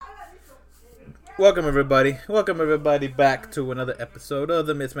Welcome everybody. Welcome everybody back to another episode of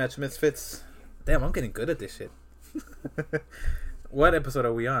the Mismatch Misfits. Damn, I'm getting good at this shit. What episode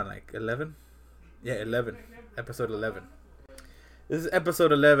are we on? Like 11? Yeah, 11. Episode 11. This is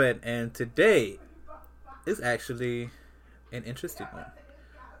episode 11, and today is actually an interesting one.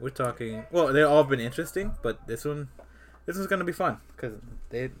 We're talking. Well, they've all been interesting, but this one's gonna be fun because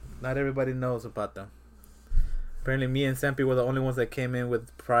not everybody knows about them. Apparently, me and Sampi were the only ones that came in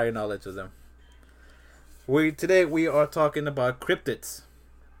with prior knowledge of them. Today we are talking about cryptids.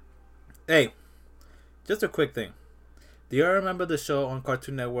 Hey, just a quick thing. Do you remember the show on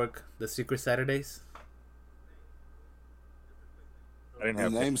Cartoon Network, The Secret Saturdays? I didn't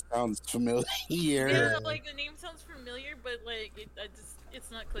have The name sounds familiar. Yeah, like the name sounds familiar, but like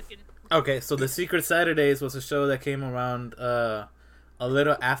it's not clicking. Okay, so The Secret Saturdays was a show that came around a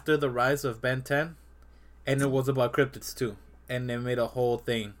little after the rise of Ben 10, and it was about cryptids too, and they made a whole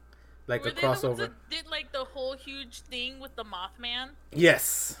thing, like Were a they the ones crossover. that did like the whole huge thing with the Mothman?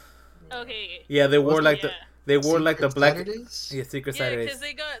 Yes. Okay. Yeah, they wore like yeah. they wore like the black. Saturdays? Yeah, Secret Yeah, Saturdays. because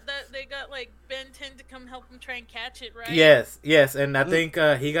they got like Ben 10 to come help them try and catch it, right? Yes, and I think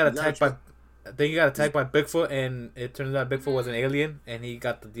he got attacked by. I think he got attacked by Bigfoot, and it turns out Bigfoot was an alien, and he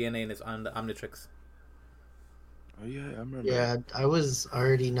got the DNA in his on the Omnitrix. Oh yeah, I remember. Yeah, I was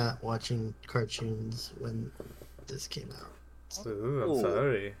already not watching cartoons when this came out. Ooh, I'm Ooh.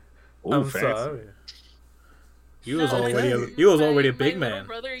 sorry. Ooh, I'm fancy. sorry. You No, was like, already a big my man. little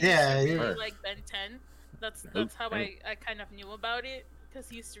brother used Yeah, to you're really right. like Ben 10. That's how I kind of knew about it, because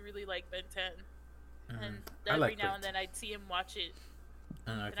he used to really like Ben 10. And I every like now Ben and then I'd see him watch it.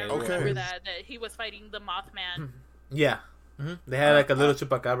 Okay. And I Okay. remember that he was fighting the Mothman. Yeah. They had like a little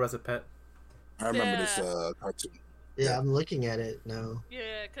chupacabra as a pet. I remember this Yeah. cartoon. Yeah, I'm looking at it now.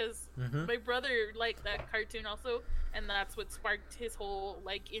 Yeah, because Mhm. my brother liked that cartoon also, and that's what sparked his whole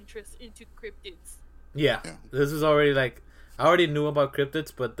like interest into cryptids. Yeah. Yeah. This was already like I already knew about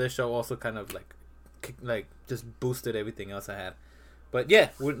cryptids, but this show also kind of like just boosted everything else I had. But yeah,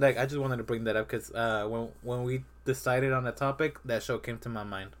 like I just wanted to bring that up because when we decided on the topic, that show came to my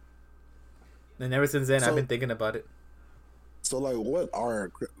mind, and ever since then I've So- been thinking about it. So, like, what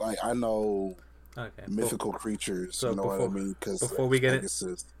are I know Okay. mythical creatures. so you know what I before- mean? Because before we get it-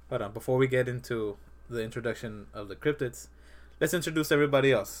 Hold on, before we get into the introduction of the cryptids, let's introduce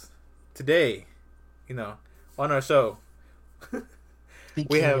everybody else. Today, on our show,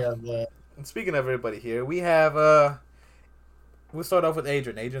 Speaking have- of, speaking of everybody here, we have we'll start off with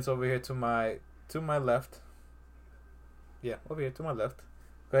Adrian. Adrian's over here to my left. Yeah, over here to my left.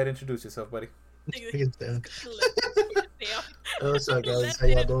 Go ahead and introduce yourself, buddy. what's up, guys? How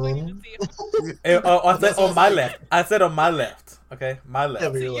y'all doing? I said on my left. I said on my left. Okay, my left. Yeah,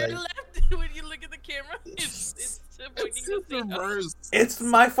 To but your you're like, left, when you look at the camera, it's pointing to the reverse. It's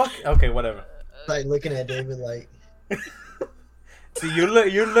my fucking. Okay, whatever. like looking at David like, See,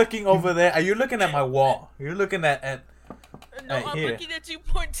 you're looking over there. Are you looking at my wall? You're looking at No, I'm here. looking at you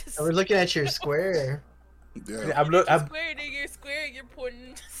point to I was looking at your square. Yeah. I'm You're I'm square, and you're square, you're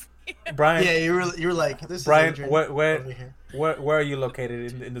pointing to Brian. Yeah, you were like, this Brian, is Adrian where over here. where are you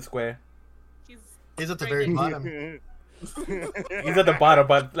located in the square? He's He's at the right very next- bottom. He's at the bottom,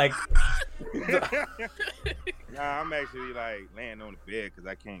 but like Nah, I'm actually like laying on the bed because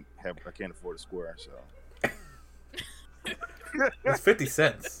I can't afford a square. So it's 50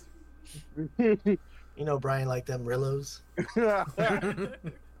 cents. You know, Brian like them Rillos.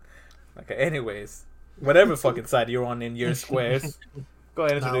 Okay, anyways, whatever fucking side you're on in your squares, go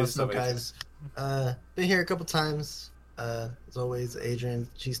ahead and Nah, introduce what's up, yourself. guys? Been here a couple times. As always, Adrian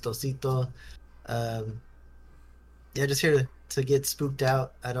Chistosito. Yeah, just here to get spooked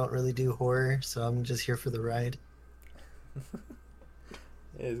out. I don't really do horror, so I'm just here for the ride.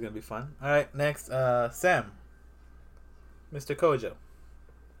 Yeah, it's gonna be fun. All right, next, Sam, Mr. Kojo.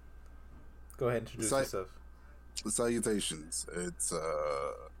 Go ahead and introduce Sorry. yourself. Salutations. It's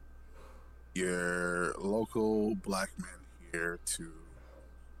your local black man here to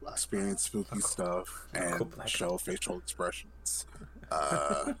experience spooky stuff Local and black show facial expressions.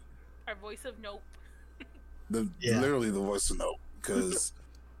 our voice of nope. Yeah. Literally the voice of no, because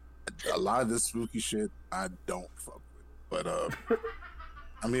a lot of this spooky shit I don't fuck with, but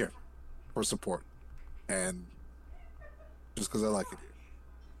I'm here for support and just because I like it here.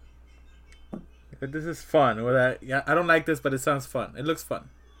 But this is fun. Yeah, I don't like this, but it sounds fun. It looks fun.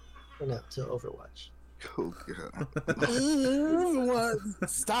 No, to Overwatch. Oh God!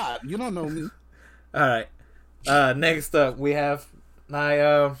 Stop! You don't know me. All right. Next up, we have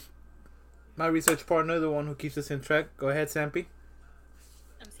my research partner, the one who keeps us in track. Go ahead, Sampy.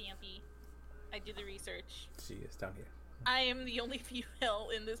 I'm CMP. I do the research. She is down here. I am the only female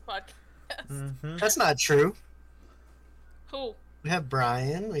in this podcast. Yes. Mm-hmm. That's not true. Who? We have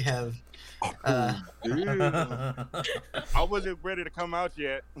Brian. We have. Damn. I wasn't ready to come out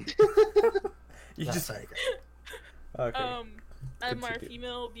yet. You No, just sorry, guys. okay. I'm our Continue.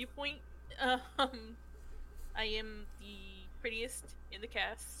 female viewpoint. I am the prettiest in the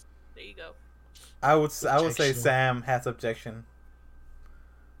cast. There you go. I would say Objection. Sam has objection.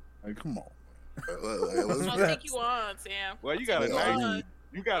 Like, come on. I'll take you on, Sam. Well, you I'll got a take I nice, mean,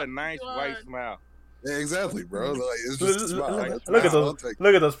 you got a nice Go white on. smile. yeah, exactly, bro. Like, it's just a smile. That's Look at fine. I'll those. take it.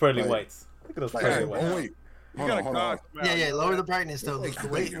 Look at those pearly Like- whites. Look at those Like, pearly hey, whites. oh wait, You hold got on, a hold on. God smile. Yeah, you know lower that? the brightness though. Thank you.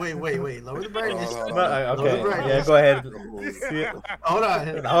 Wait. Lower the brightness. Hold on. No, Lower the okay. brightness. Yeah, go ahead. Yeah. Hold on.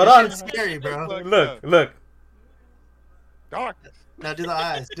 Hold This on. shit's scary, bro. Look. Dark. Now do the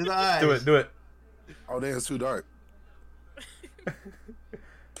eyes. Do the eyes. Do it. Oh, damn, it's too dark.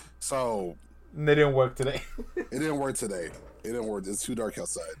 So They didn't work today. it didn't work today. It didn't work. It's too dark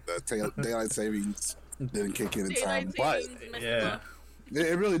outside. The daylight savings didn't kick in time, Daylight but savings messed Yeah. them up.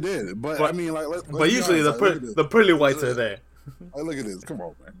 it really did. But I mean, like, let's But be usually honest, like, look at this. the pearly whites are there. Like, look at this. Come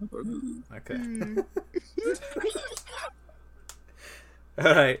on, man. Okay.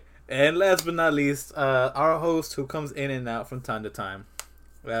 All right. And last but not least, our host who comes in and out from time to time.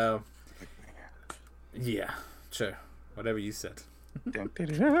 Yeah, sure. Whatever you said. All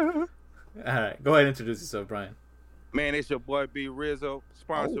right. Go ahead and introduce yourself, Brian. Man, it's your boy B Rizzo,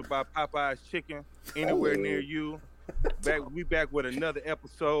 sponsored by Popeye's Chicken, anywhere near you. We back with another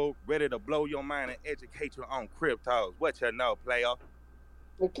episode, ready to blow your mind and educate you on cryptos. What you know, player?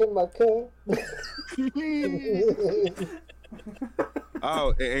 Look at my cup.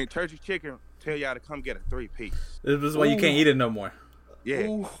 Oh, and Churchy Chicken tell y'all to come get a 3-piece. This is why you can't eat it no more. Yeah,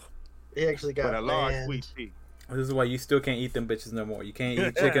 Ooh. He actually but got a large banned. sweet tea. This is why you still can't eat them bitches no more. You can't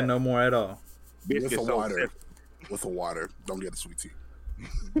eat chicken no more at all. With Biscuits the so water. simple. With the water. Don't get a sweet tea.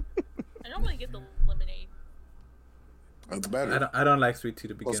 I normally get the lemonade. That's better. I don't like sweet tea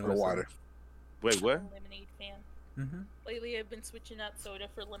to begin Close to with. the water. Wait, what? I'm a lemonade fan. Mm-hmm. Lately, I've been switching out soda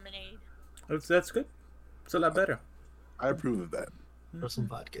for lemonade. That's good. It's a lot better. I approve of that. Or some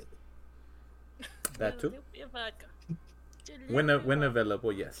vodka. That too. A little bit of vodka. When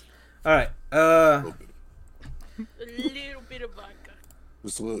available, yes. All right. A little bit. A little bit of vodka.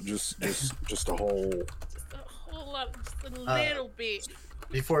 Just a little, just a whole. Just a whole lot. Just a little bit.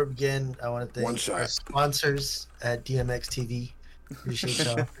 Before we begin, I want to One thank shot. our sponsors at DMX TV. Appreciate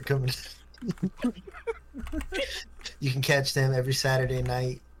y'all for coming. You can catch them every Saturday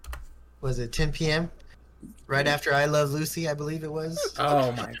night. Was it 10 p.m.? Right after I Love Lucy, I believe it was.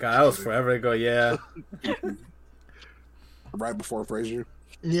 Oh my god, that was forever ago. Yeah. Right before Frasier.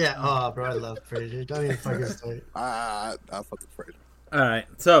 Yeah. Oh, bro, I love Frasier. Don't even fucking start. I fuck with Frasier. All right.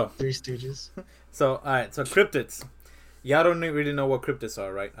 So Three Stooges. all right. So cryptids. Y'all don't really know what cryptids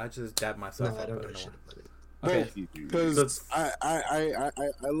are, right? I just dabbed myself No, I up. don't I know don't shit know. about it. Okay. Because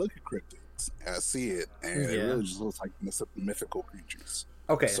I look at cryptids and I see it, and it Yeah. really just looks like mythical creatures.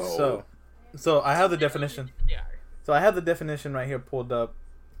 Okay. So I have the definition. They are. So I have the definition right here pulled up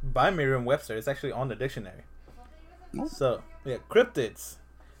by Merriam-Webster. It's actually on the dictionary. So yeah, cryptids.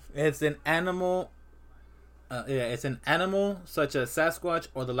 It's an animal. It's an animal such as Sasquatch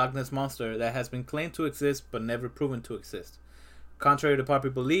or the Loch Ness monster that has been claimed to exist but never proven to exist. Contrary to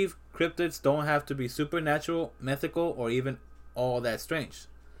popular belief, cryptids don't have to be supernatural, mythical, or even all that strange.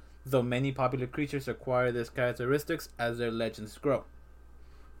 Though many popular creatures acquire these characteristics as their legends grow.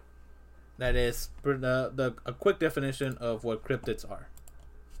 That is a quick definition of what cryptids are.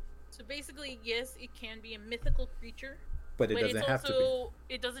 So basically, yes, it can be a mythical creature, But it but doesn't it's have to be. also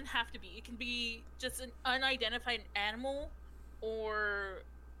it doesn't have to be. It can be just an unidentified animal or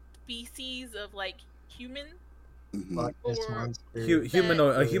species of like human. Mhm. Loch Ness Or- Monster.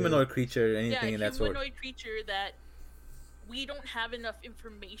 A humanoid creature, anything Yeah, in a that sort. humanoid creature that we don't have enough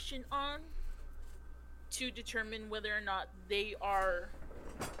information on to determine whether or not they are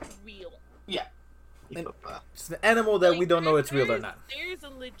real. It's an animal that we Like, don't know it's real or there's- not. There's a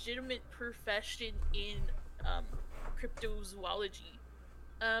legitimate profession in cryptozoology.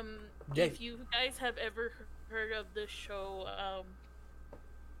 Yeah. If you guys have ever heard of the show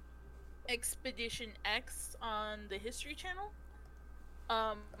Expedition X on the History Channel,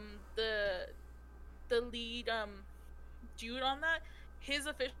 the lead dude on that, his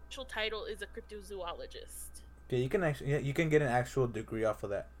official title is a cryptozoologist. Yeah, you can get an actual degree off of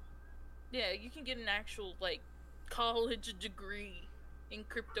that. Yeah, you can get an actual like college degree in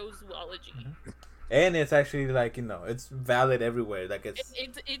cryptozoology. Mhm. And it's actually like, it's valid everywhere. Like It's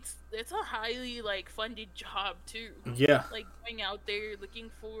a highly like funded job too. yeah. Like going out there looking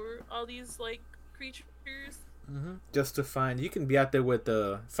for all these like creatures. Just to find, you can be out there with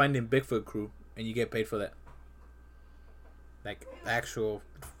the Finding Bigfoot crew, and you get paid for that. Like actual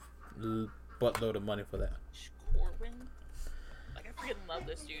buttload of money for that. Corwin. Like I freaking love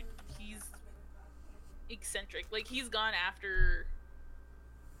this dude. He's eccentric. Like he's gone after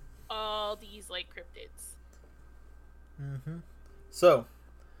all these like cryptids. So,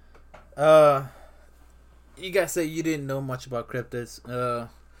 you guys say you didn't know much about cryptids.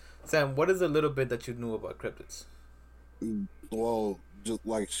 Sam, what is a little bit that you knew about cryptids? Well, just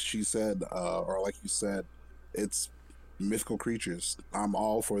like she said, or like you said, it's mythical creatures. I'm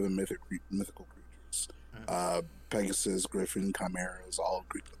all for the mythical creatures. Pegasus, Griffin, chimeras, all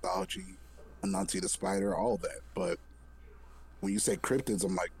Greek mythology, Anansi the spider, all that. But when you say cryptids,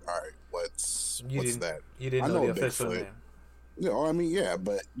 I'm like, all right, what's that? You didn't I know know the official name. Yeah, I mean, yeah,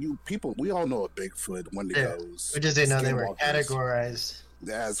 but we all know a Bigfoot, Wendigos. We just didn't know they were categorized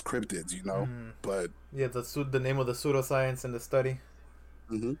as cryptids, you know. But yeah, the name of the pseudoscience and the study.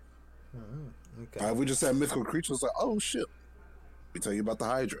 Okay. We just had mythical creatures. Like, oh shit, we tell you about the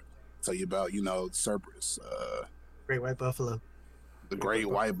Hydra. Tell you about Cerberus, Great White Buffalo, the Great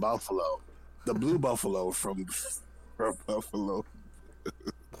White Buffalo, the Blue Buffalo from Buffalo.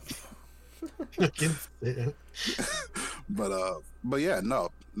 But yeah, no,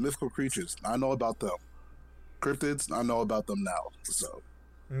 mythical creatures. I know about them. Cryptids, I know about them now. So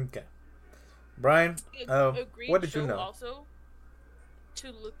okay, Brian, A great what did you show know? Also,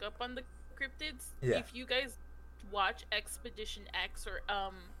 to look up on the cryptids. Yeah. If you guys watch Expedition X or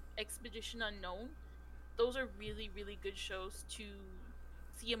Expedition Unknown, those are really, really good shows to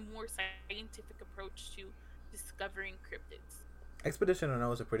see a more scientific approach to discovering cryptids. Expedition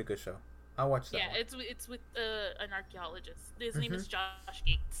Unknown is a pretty good show. I watched that. Yeah, one. it's with an archaeologist. His name is Josh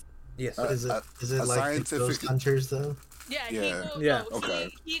Gates. Yes. Is it like the Ghost Hunters though? Yeah.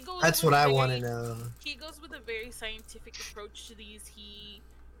 Okay. He goes. That's what I want to know. He goes with a very scientific approach to these. He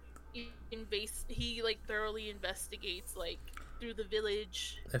like thoroughly investigates like through the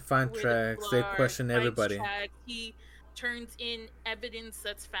village. They find tracks. They question everybody. Tracks. He turns in evidence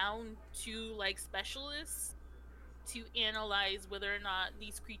that's found to like specialists to analyze whether or not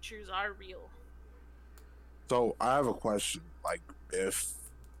these creatures are real. So I have a question. Like, if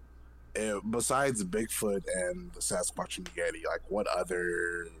besides Bigfoot and the Sasquatch and the Yeti, like what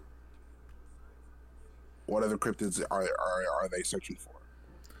other cryptids are they searching for?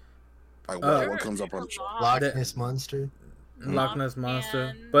 Like what comes up on the show? Loch Ness Monster. Loch Ness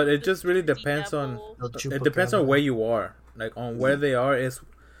Monster, but it just really depends on. It depends on where you are. Like on where they are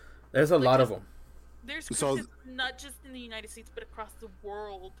there's a lot of them. There's cryptids not just in the United States but across the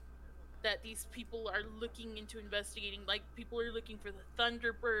world that these people are looking into investigating. Like people are looking for the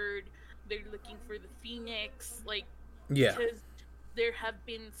Thunderbird, they're looking for the Phoenix, like because there have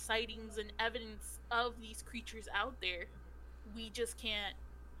been sightings and evidence of these creatures out there. We just can't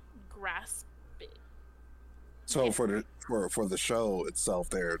grasp it. So for the show itself,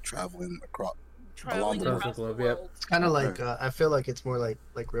 they're traveling along the world. Yep. It's kind of like I feel like it's more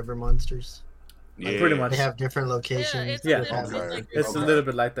like river monsters. Yeah, pretty much. They have different locations. It's a little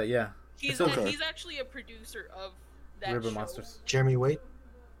bit like that. Yeah. He's actually a producer of that River show. Monsters. Jeremy Waite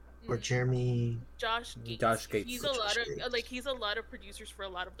or Jeremy Josh Gates. Josh Gates. He's a lot of producers for a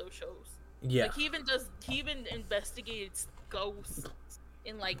lot of those shows. Yeah. Like he even investigated ghosts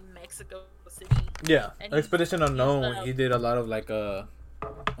in like Mexico City. Yeah. Expedition Unknown. He did a lot of like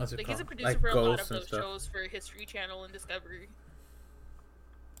what's it like called? He's a producer like for a lot ghosts of and those stuff. shows for History Channel and Discovery.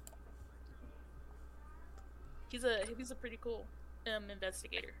 He's a pretty cool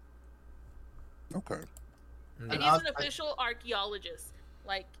investigator. Okay. And he's an official archaeologist.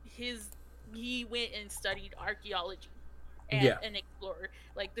 Like he went and studied archaeology and an explorer.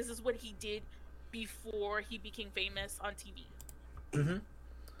 Like this is what he did before he became famous on TV.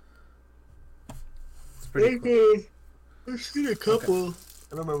 It's pretty cool. I've seen a couple. Okay.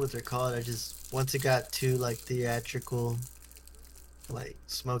 I don't remember what they're called. I just once it got too like theatrical, like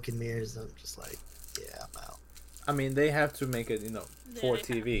smoke and mirrors, I'm just like, yeah, I'm out. I mean, they have to make it, for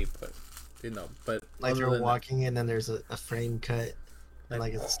TV, but like you're walking and then there's a frame cut, and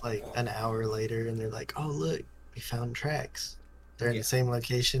like it's like an hour later, and they're like, oh look, we found tracks. They're in the same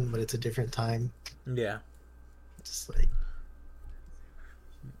location, but it's a different time. Yeah. Just like.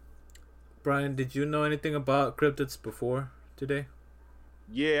 Brian, did you know anything about cryptids before today?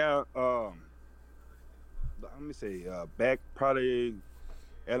 Yeah. Let me see. Back probably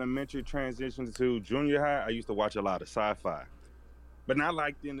elementary transition to junior high, I used to watch a lot of sci-fi, but not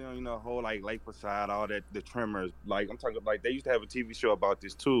like whole like Lake Poseidon, all that, the Tremors. Like I'm talking like they used to have a TV show about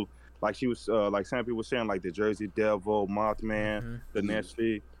this too. Like she was like some people were saying like the Jersey Devil, Mothman, the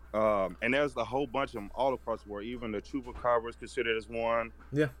Nessie. And there's a whole bunch of them all across the world. Even the Chupacabra is considered as one.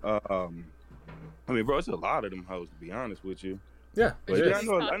 Yeah. I mean, bro, it's a lot of them hoes, to be honest with you. Yeah, but it yeah, is.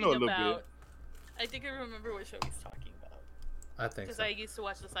 I know a little bit. I think I remember what show he's talking about. I think because so. I used to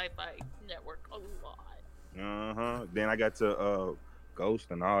watch the Sci-Fi Network a lot. Then I got to Ghost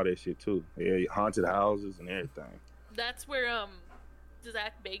and all that shit too. Yeah, haunted houses and everything. That's where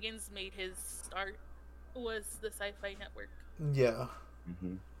Zach Bagans made his start. Was the Sci-Fi Network? Yeah.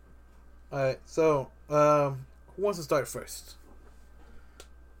 All right. So, who wants to start first?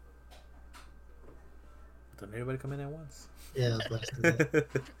 Don't everybody come in at once? Yeah,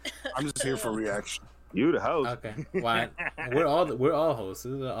 I'm just here for reaction. You the host. Okay. Why? We're all hosts.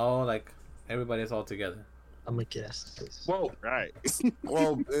 This is all like everybody's all together. I'm a guest. Well, right.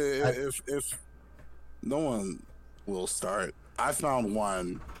 Well, if no one will start, I found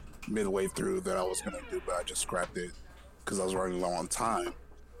one midway through that I was gonna do, but I just scrapped it because I was running low on time.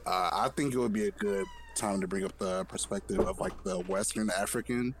 I think it would be a good time to bring up the perspective of like the Western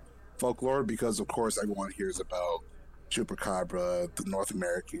African folklore, because of course everyone hears about Chupacabra, the North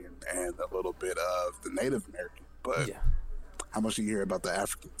American, and a little bit of the Native American, but how much do you hear about the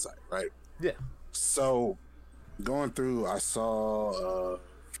African side, right? Yeah. So going through, I saw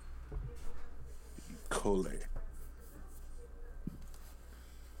Kole.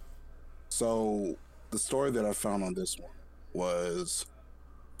 So the story that I found on this one was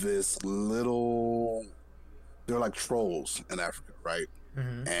this little, they're like trolls in Africa, right?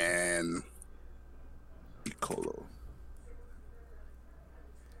 Mm-hmm. And Kolo.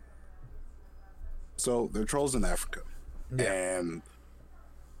 So they're trolls in Africa. Yeah. And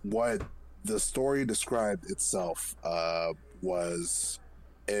what the story described itself was,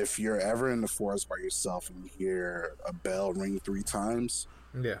 if you're ever in the forest by yourself and you hear a bell ring 3 times,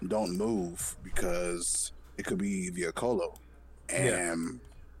 don't move, because it could be the Akolo. And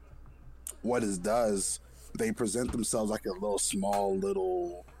what it does, they present themselves like a little small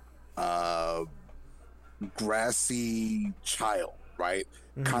little grassy child, right?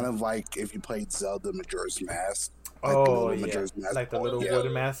 Mm-hmm. Kind of like if you played Zelda Majora's Mask. Like Majora's Mask, like the little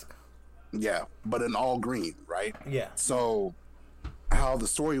wooden mask. Yeah, but in all green, right? Yeah. So how the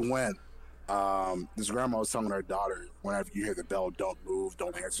story went, this grandma was telling her daughter, whenever you hear the bell, don't move,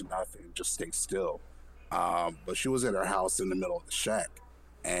 don't answer nothing, just stay still. But she was at her house in the middle of the shack,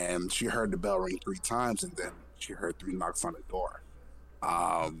 and she heard the bell ring 3 times, and then she heard 3 knocks on the door.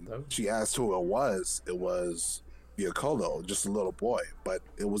 She asked who it was. It was the Akolo, just a little boy, but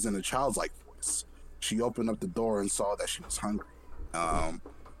it was in a childlike voice. She opened up the door and saw that she was hungry.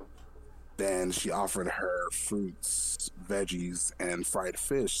 Then she offered her fruits, veggies, and fried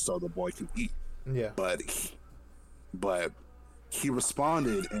fish so the boy could eat. Yeah. But he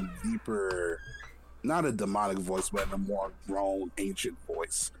responded in deeper, not a demonic voice, but in a more grown, ancient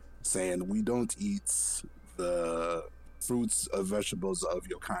voice, saying, "We don't eat the fruits or vegetables of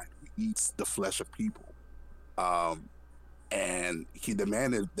your kind. We eat the flesh of people." And he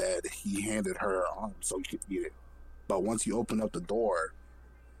demanded that he handed her arm so he could eat it. But once you open up the door,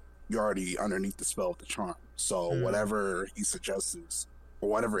 you're already underneath the spell of the charm. So whatever he suggests, or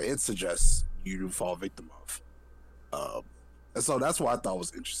whatever it suggests, you fall victim of. And so that's what I thought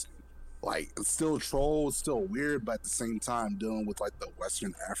was interesting. Like, it's still troll, it's still weird, but at the same time dealing with like the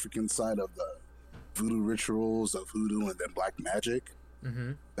Western African side of the voodoo rituals of hoodoo and then black magic.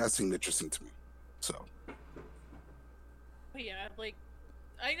 Mm-hmm. That seemed interesting to me. So yeah, like,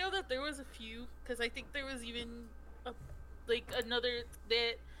 I know that there was a few, because I think there was even another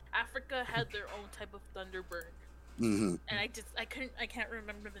that Africa had their own type of Thunderbird. Mm-hmm. And I can't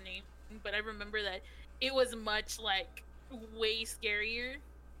remember the name, but I remember that it was much like way scarier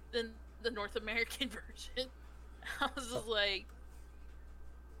than the North American version. I was just like,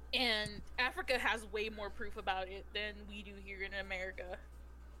 and Africa has way more proof about it than we do here in America.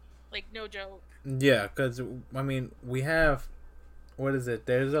 Like, no joke. Yeah, because I mean, we have, what is it?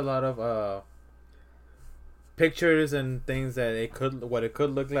 There's a lot of pictures and things that it could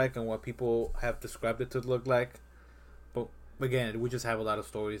look like and what people have described it to look like. But again, we just have a lot of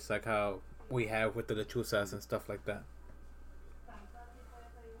stories like how we have with the lechuzas and stuff like that.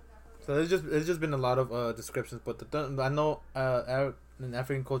 So it's just been a lot of descriptions, but I know in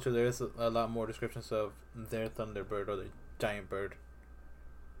African culture there is a lot more descriptions of their thunderbird or the giant bird.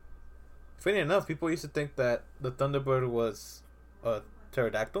 Funny enough, people used to think that the thunderbird was a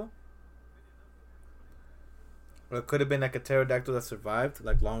pterodactyl. Or it could have been like a pterodactyl that survived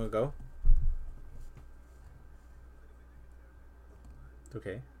like long ago.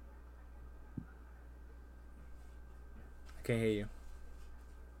 Okay. I can't hear you.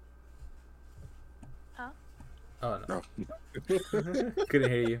 Huh? Oh no. No.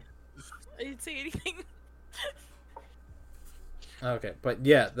 Couldn't hear you. I didn't say anything. Okay, but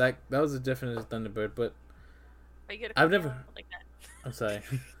yeah, that was a definitive Thunderbird. But I get I've never. like that. I'm sorry.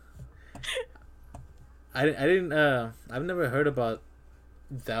 I didn't. I've never heard about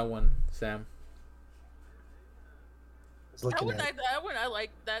that one, Sam. That one I like.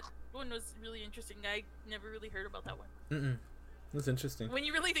 That one was really interesting. I never really heard about that one. That's interesting. When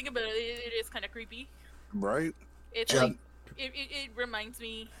you really think about it, it is kind of creepy. Right? It's like it reminds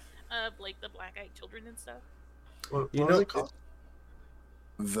me of like the black-eyed children and stuff. What was it called?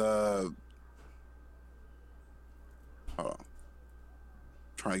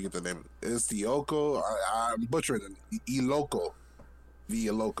 Trying to get the name. It's the Oko. I'm butchering it. Iloco.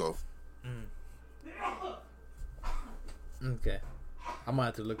 Via Loco. Okay. I might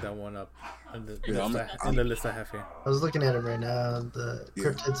have to look that one up in the list I have here. I was looking at it right now. The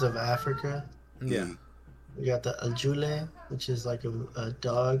Cryptids of Africa. Yeah. We got the Ajule, which is like a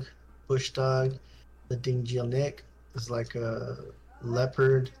dog, bush dog. The Dingjilnik is like a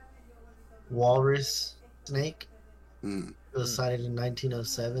leopard, walrus snake. It was sighted in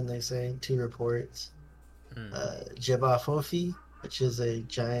 1907, they say. 2 reports. Jebafofi, which is a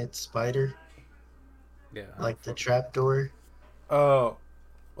giant spider. Yeah. Like the trapdoor. Oh.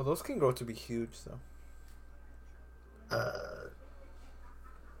 Well, those can grow to be huge, though.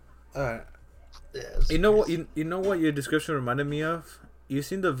 Alright. Yeah, you know what? You know what your description reminded me of? You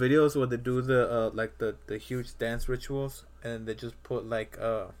seen the videos where they do the like the huge dance rituals, and they just put like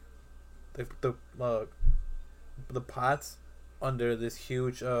the pots under this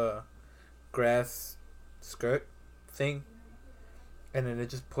huge grass skirt thing, and then they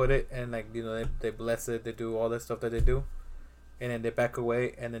just put it, and like, you know, they bless it, they do all that stuff that they do, and then they back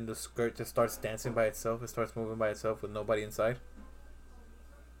away, and then the skirt just starts dancing by itself. It starts moving by itself with nobody inside.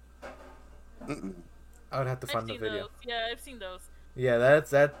 I would have to find the video. Those. Yeah, I've seen those. Yeah,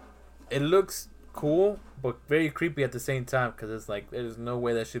 that. It looks cool, but very creepy at the same time, because it's like there's no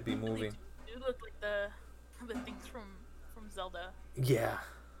way that should be moving. They look like the things from Zelda. Yeah.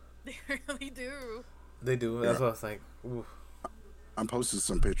 They really do. They do. That's what I was like. Oof. I'm posting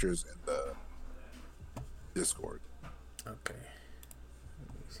some pictures in the Discord. Okay. Let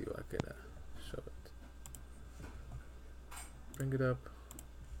me see what I can show it. Bring it up.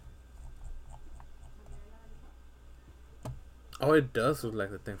 Oh, it does look like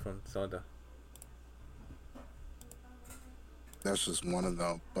the thing from Zelda. That's just one of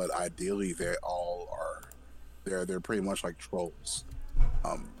them, but ideally they all are. They're pretty much like trolls.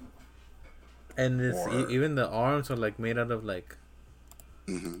 And it's even the arms are like made out of like.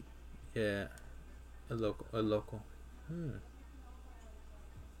 Yeah, a local.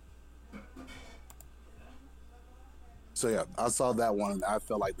 So yeah, I saw that one, and I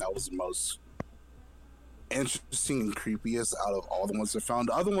felt like that was the most interesting and creepiest out of all the ones I found.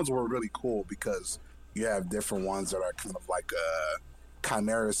 The other ones were really cool because you have different ones that are kind of like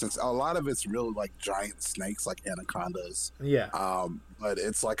chimera, since a lot of it's really like giant snakes like anacondas. Yeah. But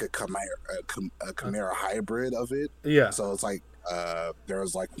it's like a chimera hybrid of it. Yeah. So it's like there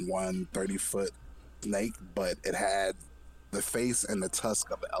was like one 30-foot snake, but it had the face and the tusk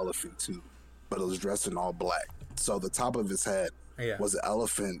of an elephant too, but it was dressed in all black. So the top of its head was an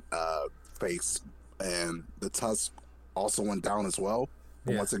elephant face, and the tusk also went down as well.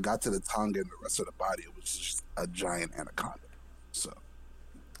 But once it got to the tongue and the rest of the body, it was just a giant anaconda. So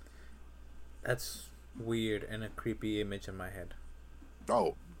that's weird and a creepy image in my head.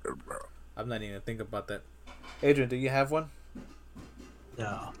 Oh, bro. I'm not even thinking about that. Adrian, do you have one?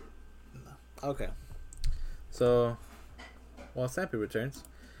 No. Okay. So, while Sappy returns,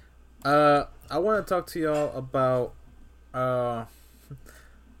 I want to talk to y'all about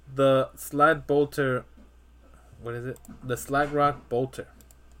the slide bolter. What is it? The slide rock bolter.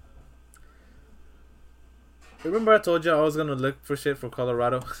 Remember I told you I was gonna look for shit for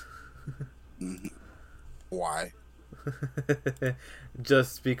Colorado? Why?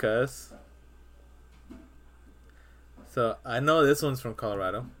 Just because. So I know this one's from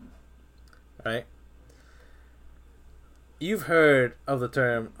Colorado, right? You've heard of the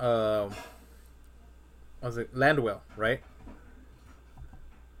term, was it landwell, right?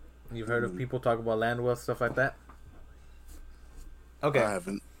 You've heard of people talk about landwell, stuff like that? Okay. I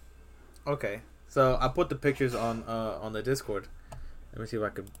haven't. Okay. So I put the pictures on the Discord. Let me see if I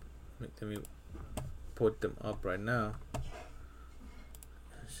could put them up right now.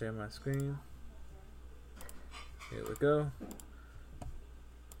 Share my screen. Here we go.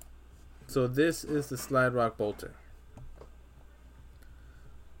 So this is the slide rock bolter.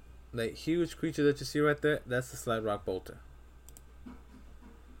 That huge creature that you see right there, that's the slide rock bolter.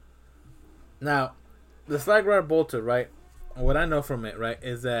 Now, the slide rock bolter, right? What I know from it, right,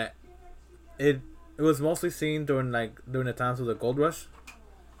 is that it was mostly seen during the times of the gold rush.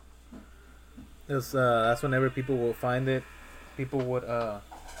 It was that's whenever people would find it. People would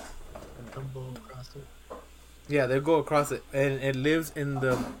Stumble across it. yeah, they go across it, and it lived in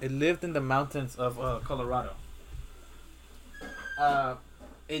the mountains of Colorado.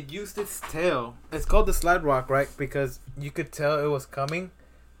 It used its tail. It's called the slide rock, right? Because you could tell it was coming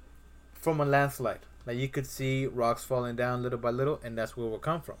from a landslide. Like you could see rocks falling down little by little, and that's where it will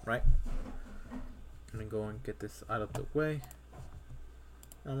come from, right? Let me go and get this out of the way.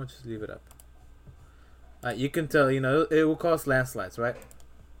 I'm gonna just leave it up. You can tell, it will cause landslides, right?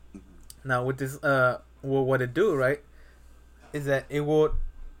 Now with this, well, what it do, right, is that it would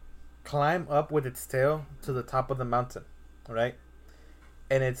climb up with its tail to the top of the mountain, right?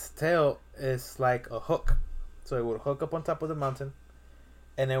 And its tail is like a hook, so it would hook up on top of the mountain,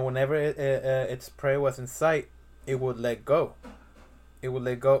 and then whenever its prey was in sight, it would let go. It would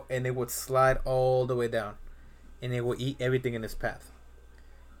let go, and it would slide all the way down, and it would eat everything in its path.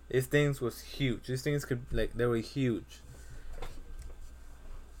 These things was huge. These things they were huge.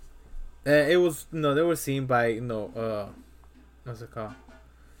 It was they were seen by what's it called?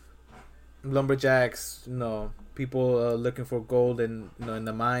 Lumberjacks, people looking for gold and in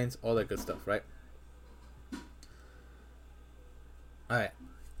the mines, all that good stuff, right? All right.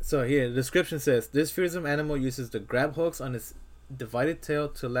 So here, the description says this fearsome animal uses the grab hooks on its divided tail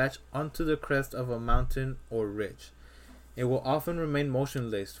to latch onto the crest of a mountain or ridge. It will often remain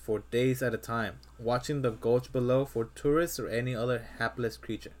motionless for days at a time, watching the gulch below for tourists or any other hapless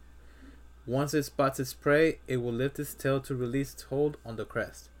creature. Once it spots its prey, it will lift its tail to release its hold on the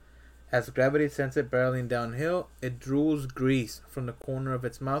crest. As gravity sends it barreling downhill, it drools grease from the corner of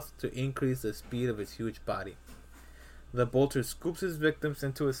its mouth to increase the speed of its huge body. The bolter scoops its victims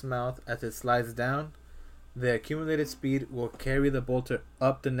into its mouth as it slides down. The accumulated speed will carry the bolter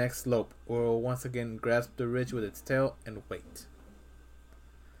up the next slope, or it will once again grasp the ridge with its tail and wait.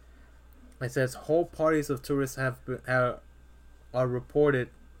 It says whole parties of tourists are reported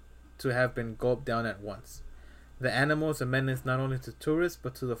to have been gulped down at once. The animal is a menace not only to tourists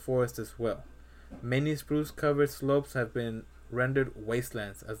but to the forest as well. Many spruce-covered slopes have been rendered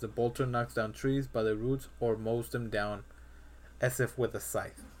wastelands as the bolter knocks down trees by the roots or mows them down as if with a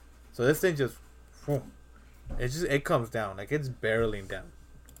scythe. So this thing just, it comes down like it's barreling down.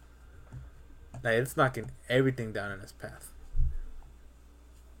 Like it's knocking everything down in its path.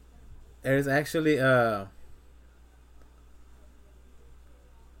 There's actually a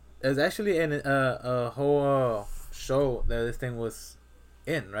whole show that this thing was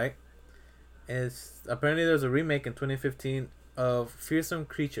in, right? Apparently there's a remake in 2015 of Fearsome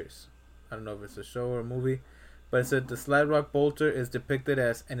Creatures. I don't know if it's a show or a movie, but it said the slide rock bolter is depicted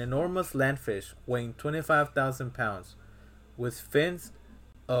as an enormous landfish weighing 25,000 pounds, with fins,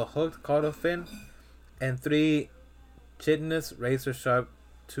 a hooked caudal fin, and 3 chitinous razor-sharp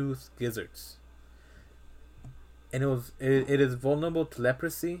toothed gizzards. And it is vulnerable to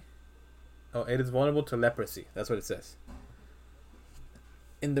leprosy. Oh, it is vulnerable to leprosy. That's what it says.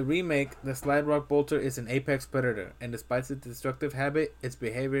 In the remake, the slide rock bolter is an apex predator, and despite its destructive habit, its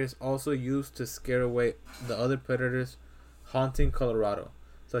behavior is also used to scare away the other predators haunting Colorado,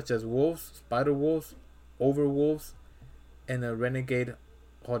 such as wolves, spider wolves, overwolves, and a renegade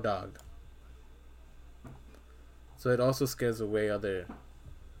hodog. So it also scares away other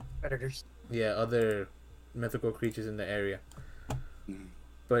Predators. other mythical creatures in the area.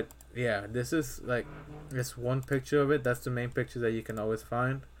 But yeah, this is like this one picture of it. That's the main picture that you can always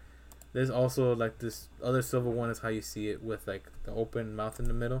find. There's also like this other silver one is how you see it with like the open mouth in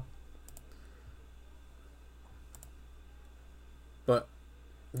the middle. But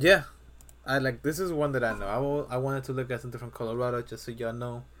yeah, this is one that I know. I wanted to look at something from Colorado just so y'all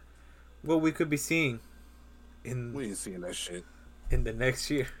know what we could be seeing We ain't seeing that shit. in the next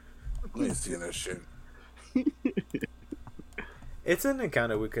year. We ain't seeing that shit. It's an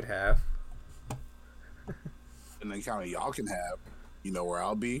encounter we could have. An encounter y'all can have. You know where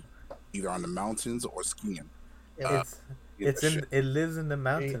I'll be? Either on the mountains or skiing. Yeah. It lives in the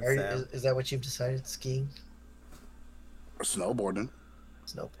mountains. Sam. Is that what you've decided? Skiing? Or snowboarding.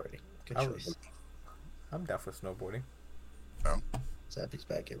 Snowboarding. Good I choice. I'm down for snowboarding. Zappy's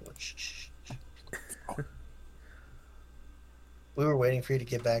back, everyone. Shh. We were waiting for you to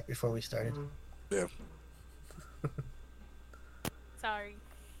get back before we started. Yeah. Sorry.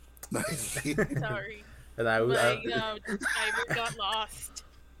 Sorry. Sorry. And My driver got lost.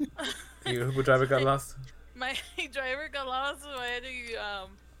 Your driver got lost? My driver got lost, so I had to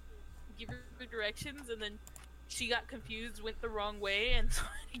give her directions, and then she got confused, went the wrong way, and so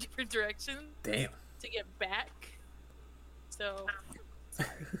I had to give her directions Damn. to get back. So, sorry.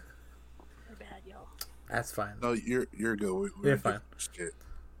 y'all. That's fine. No, you're good. You're fine. Shit.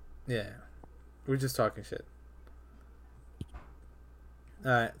 Yeah, we're just talking shit.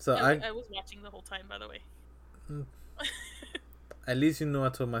 All right, so Yeah, I was watching the whole time, by the way. at least you know I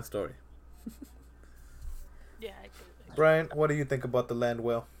told my story. Yeah, I did. Brian, what do you think about the land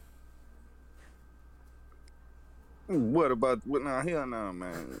whale? What about what? Nah, hell no,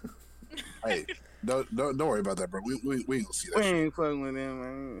 man. Hey, don't worry about that, bro. We ain't gonna see that We shit. ain't fucking with them,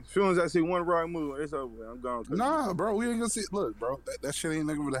 man. As soon as I see one right move, it's over. I'm gone. Nah, bro, we ain't gonna see. Look, bro, that shit ain't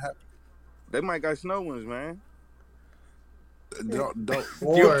never gonna happen. They might got snow ones, man. Don't.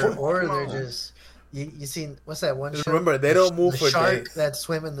 Or Come they're on. just you seen what's that one show? Remember, they don't move the for shark days. that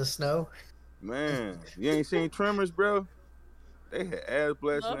swim in the snow. Man, you ain't seen Tremors, bro? They had ass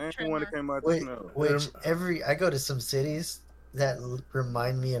blasting Love and Tremor. one that came out the snow. Which I go to some cities that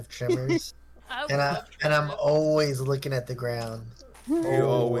remind me of Tremors, I and love I'm Tremor. always looking at the ground. You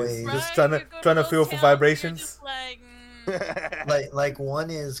always Always. just Right, trying you go to those feel for towns and you're vibrations. just like, Like one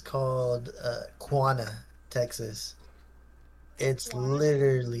is called Quanah, Texas. It's Quanah?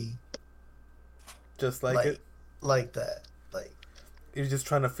 literally Just like it. like that. Like, You're just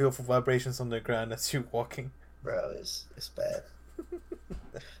trying to feel for vibrations on the ground as you're walking. bro, it's bad.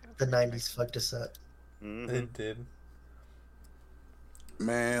 The 90s fucked us up. Mhm. It did.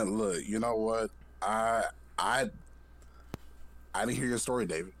 Man, look, you know what? I didn't hear your story,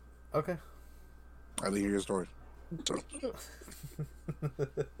 David. Okay. I didn't hear your story. So,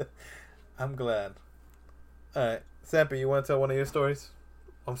 I'm glad. Alright. Sampi, you want to tell one of your stories?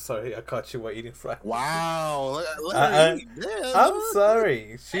 I'm sorry, I caught you while eating fries. wow. Let her eat. Yeah, I'm look.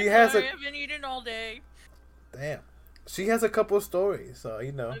 sorry. She I'm has sorry, a... I've been eating all day. Damn. She has a couple of stories, so,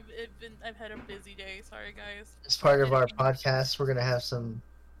 you know. I've had a busy day. Sorry, guys. As part of our podcast, we're gonna have some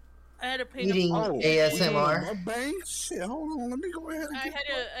I had to paint eating a Oh, pumpkin. ASMR. my bang. Shit, hold on. Let me go ahead and I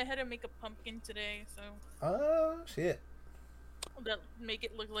get had to make a pumpkin today, so Oh, shit. that make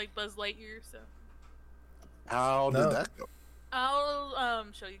it look like Buzz Lightyear. So How No. did that go? I'll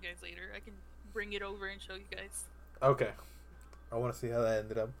show you guys later. I can bring it over and show you guys. Okay. I want to see how that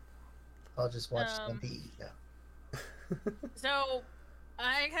ended up. I'll just watch Um, Stumpy eat now. So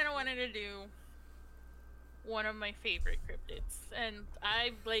I kind of wanted to do one of my favorite cryptids, and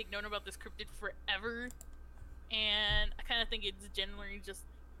I've like known about this cryptid forever, and I kind of think it's generally just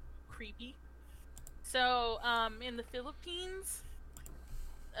creepy. So in the Philippines,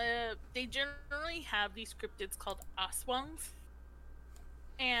 they generally have these cryptids called aswangs,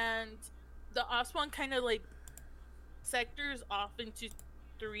 and the aswang kind of like sectors off into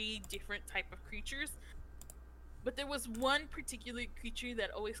three different type of creatures. But there was one particular creature that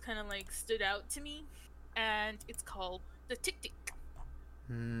always kind of like stood out to me, and it's called the tik-tik.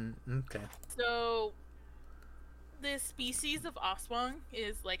 Okay. So this species of aswang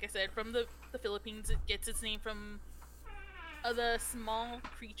is, like I said, from the Philippines. It gets its name from the small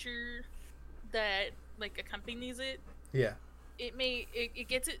creature that like accompanies it. Yeah. It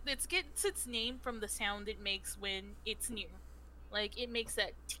gets its name from the sound it makes when it's near. Like it makes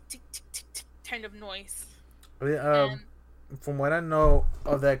that tick tick tick tick tick kind of noise. And From what I know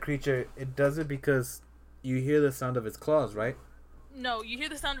of that creature, it does it because you hear the sound of its claws, right? no, you hear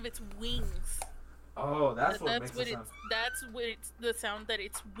the sound of its wings. Oh, That's what it's the sound that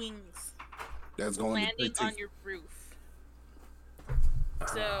its wings That's going landing to on your roof.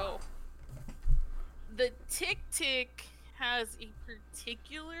 So the tick tick has a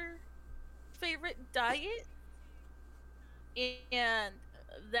particular favorite diet, and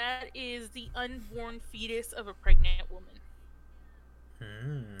that is the unborn fetus of a pregnant woman.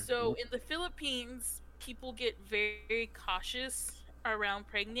 So in the Philippines, people get very cautious around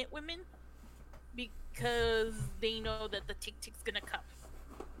pregnant women because they know that the tick tick's gonna come.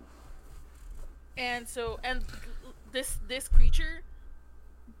 And so, and this creature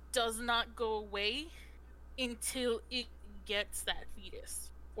does not go away until it gets that fetus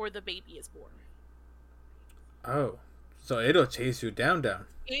or the baby is born. Oh, so it'll chase you down.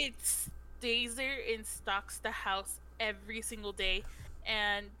 It stays there and stalks the house every single day,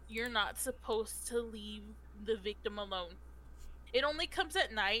 and you're not supposed to leave the victim alone. It only comes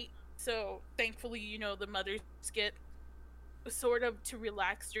at night, so thankfully, the mothers get sort of to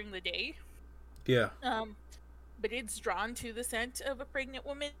relax during the day. Yeah. But it's drawn to the scent of a pregnant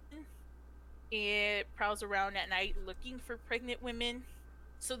woman. It prowls around at night looking for pregnant women.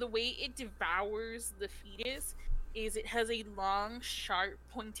 So the way it devours the fetus is it has a long, sharp,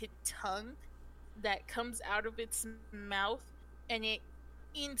 pointed tongue that comes out of its mouth, and it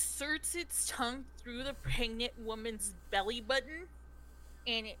inserts its tongue through the pregnant woman's belly button,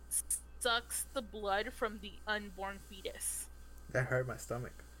 and it sucks the blood from the unborn fetus. That hurt my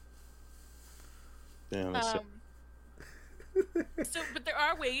stomach. Damn, that's Um, but there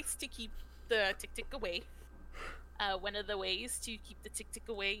are ways to keep the tick tick away. One of the ways to keep the tick tick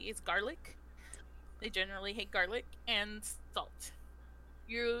away is garlic. They generally hate garlic and salt.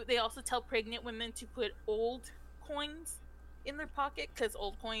 They also tell pregnant women to put old coins in their pocket because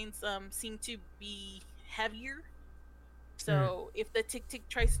old coins seem to be heavier. So if the tick tick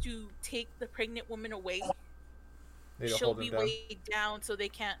tries to take the pregnant woman away, They don't she'll hold them be down. weighed down so they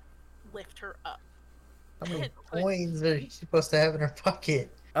can't lift her up. How many Put coins are you supposed to have in her pocket?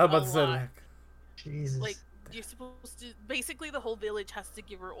 I was about a to say, lot. like, Jesus, Like you're supposed to. Basically, the whole village has to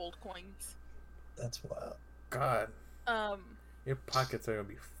give her old coins. that's wild. God, Um, your pockets are gonna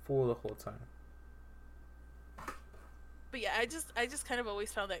be full the whole time. but yeah, I just kind of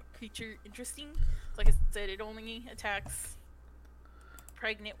always found that creature interesting. Like I said, it only attacks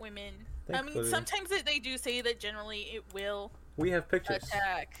pregnant women. I mean, Thankfully. sometimes they do say that generally it will We have pictures.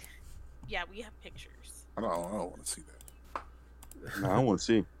 attack. Yeah, we have pictures. I don't want to see that. No, I want to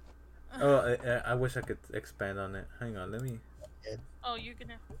see. Oh, I wish I could expand on it. Hang on, let me. Oh, you're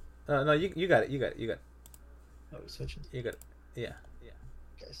gonna. No, you got it. You got it. Oh, we're switching, You got it. Yeah.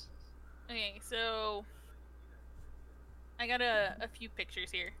 guys. Okay, so I got a few pictures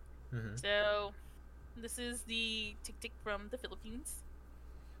here. Mm-hmm. So this is the tick tick from the Philippines.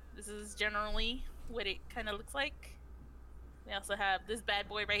 This is generally what it kind of looks like. We also have this bad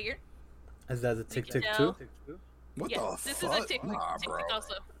boy right here. Is that a tick can tick tell. too? What Yeah, the this fuck? is a tick Nah, tick bro.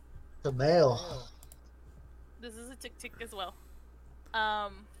 also. The male. This is a tick tick as well.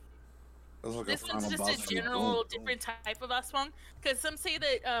 That's like This a one's final just boss a fight. general Boom. different type of aswang, because some say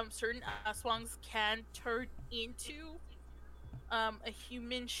that certain aswangs can turn into a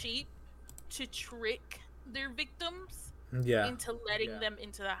human shape to trick their victims Yeah. into letting them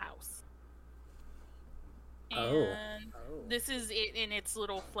into the house. Oh. And this is it in its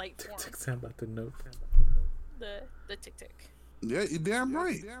little flight Tick form. tick. I'm about to note. The tick tick. Yeah, you're damn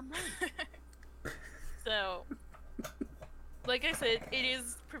right. So, like I said, it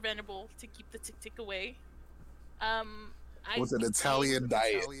is preventable to keep the tick tick away. I With an would say- Italian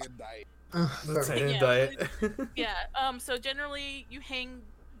diet. Italian Yeah, diet. Yeah. So generally, you hang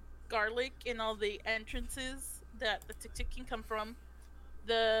garlic in all the entrances that the tick tick can come from.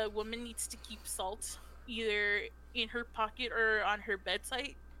 The woman needs to keep salt either in her pocket or on her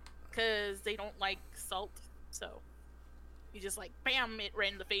bedside because they don't like salt. So you just like bam it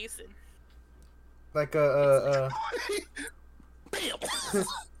right in the face and Like Bam.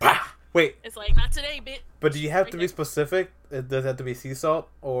 Bah! Wait, it's like not today, bitch. but do you have Right to be there. specific? Does it have to be sea salt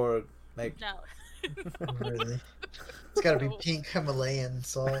or like? No. Really? It's gotta be No. pink Himalayan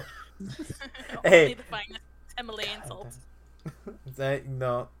salt. Hey. Only the finest Himalayan salt.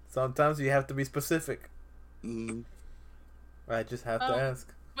 No. Sometimes you have to be specific. Mm, I just have to Um,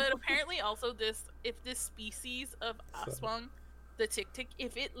 ask. But apparently, also if this species of aswang, the tick tick,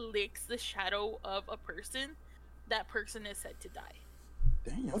 if it licks the shadow of a person, that person is said to die.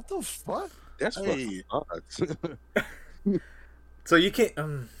 Damn, what the fuck? that's Hey. fucking odds. So you can't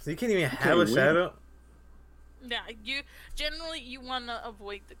even have can't a win. shadow. Yeah, you want to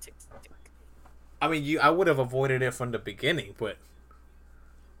avoid the tick tick. I mean, I would have avoided it from the beginning, but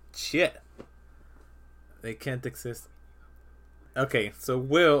shit, they can't exist. Okay, so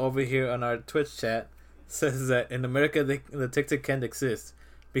Will over here on our Twitch chat says that in America the tick tick can't exist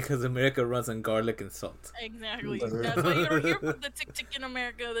because America runs on garlic and salt. Exactly. That's why you don't hear from the tick tick in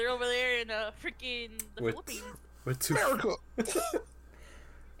America. They're over there in freaking the With- Philippines. We're too. America.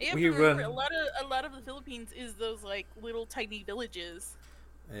 Yeah, we but remember, run- a lot of the Philippines is those like little tiny villages.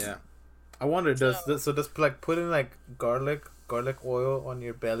 Yeah, I wonder does like putting like garlic oil on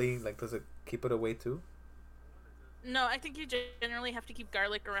your belly, like, does it keep it away too? No, I think you generally have to keep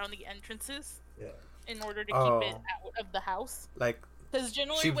garlic around the entrances. Yeah. In order to keep it Oh. out of the house. Like, Because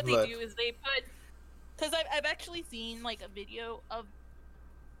generally sheep what blood. they do is they put... Because I've actually seen like a video of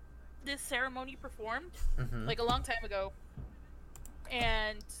this ceremony performed mhm. like a long time ago.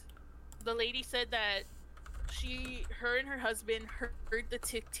 And the lady said that her and her husband heard the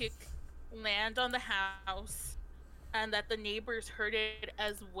tick tick land on the house and that the neighbors heard it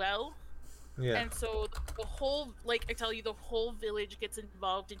as well. Yeah. And so the whole, like I tell you, the whole village gets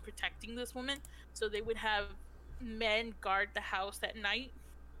involved in protecting this woman. So they would have men guard the house at night.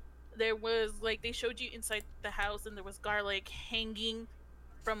 There was, like, they showed you inside the house and there was garlic hanging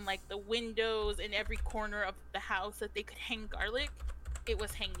from, like, the windows in every corner of the house that they could hang garlic. It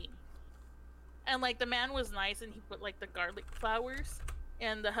was hanging. And, like, the man was nice and he put, like, the garlic flowers.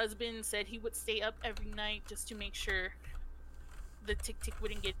 And the husband said he would stay up every night just to make sure the tick tick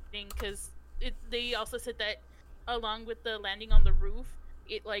wouldn't get in, because they also said that along with the landing on the roof,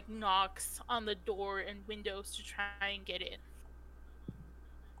 it like knocks on the door and windows to try and get in.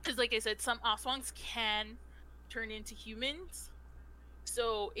 Because, like I said, some Aswangs can turn into humans,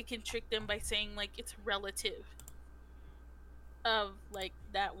 so it can trick them by saying like it's relative of like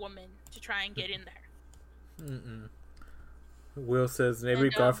that woman to try and get in there. Mm-mm. Will says maybe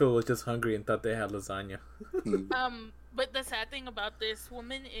And, Garfield was just hungry and thought they had lasagna. But the sad thing about this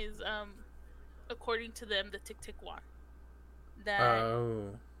woman is, according to them, the Tick Tick one. That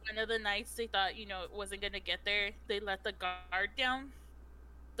one of the nights they thought, you know, it wasn't gonna get there, they let the guard down.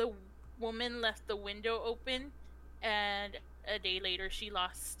 The woman left the window open, and a day later she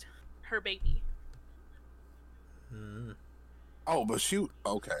lost her baby. Mm. Oh, but shoot.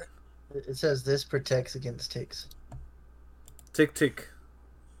 Okay. It says this protects against ticks. Tick tick.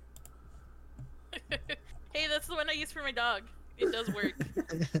 Hey, that's the one I use for my dog. It does work.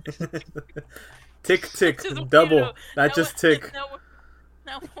 Tick tick. Which is Double. weird, though. Not just tick.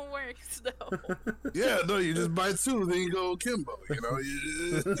 That one works though. Yeah, no, you just buy two, then you go Kimbo. You know.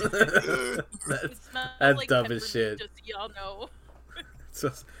 It smells That's like dumb as peppermint, shit. just so y'all know.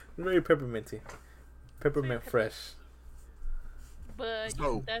 So very pepperminty. Peppermint fresh. But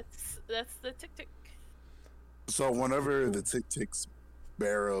So- that's the Tick Tick. So whenever the tick ticks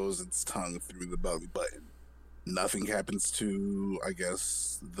barrows its tongue through the belly button, nothing happens to, I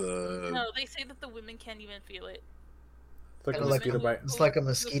guess, the. No, they say that the women can't even feel it. It's like a Kinda like mosquito a- bite. It's like a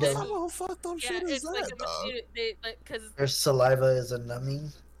mosquito. How fucked up Yeah, shit is it's like that, a dog? mosquito. They like because Their saliva is a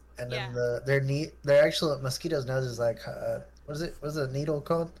numbing, and then their actual mosquito's nose is like what is it? What's the needle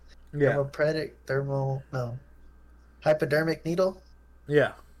called? Yeah. Hypodermic needle.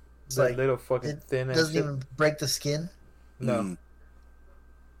 Yeah. It's That like little fucking it thin and doesn't shit. even break the skin. No. Mm.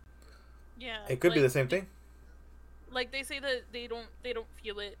 yeah, It could be like, the same thing. Like they say that they don't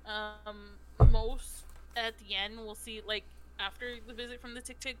feel it. Most at the end we'll see like after the visit from the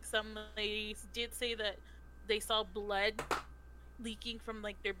Tick Tick, some ladies did say that they saw blood leaking from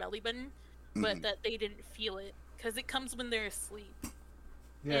like their belly button, but Mhm. that they didn't feel it because it comes when they're asleep.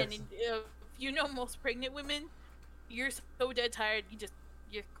 Yes. And you know, most pregnant women, you're so dead tired,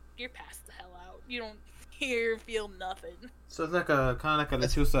 you're passed the hell out. You don't hear, feel nothing. So it's like a kind of like a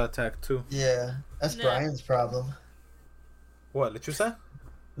lechuza attack too. Yeah, that's No. Brian's problem. What lechuza?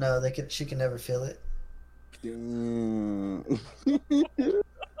 No, she can never feel it.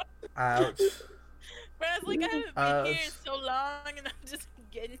 Ouch. But I was like, I haven't been here so long, and I'm just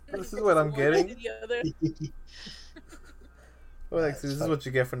getting. This is what I'm one getting? to the other. Well, like, That's this is fine. what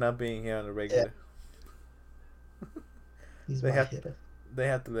you get for not being here on the regular. He's They my have- hitter. They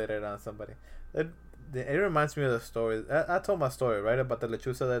have to let it on somebody. It reminds me of the story. I told my story, right? About the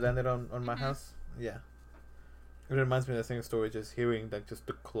lechuza that landed on my house? Yeah. It reminds me of the same story, just hearing like just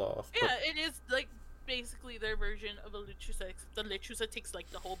the claws. But- Yeah, it is like basically their version of a lechuza. Except the lechuza takes like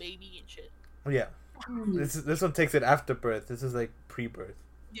the whole baby and shit. yeah. This one takes it after birth. This is like pre-birth.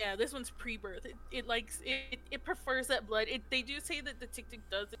 Yeah, this one's pre-birth. It likes it prefers that blood. They do say that the Tick Tick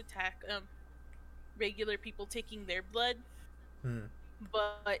does attack regular people taking their blood,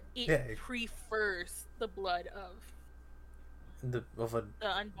 but it prefers the blood of The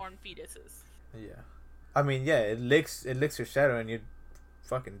unborn fetuses. yeah. I mean, yeah, it licks your shadow and you're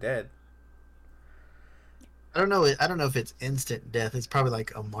fucking dead. I don't know if it's instant death. It's probably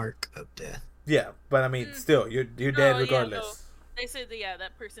like a mark of death. Yeah, but I mean, still, you're No, dead yeah, regardless. no. They said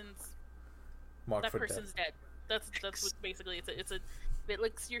that person's Mark for death. dead. That's what basically it's a. If it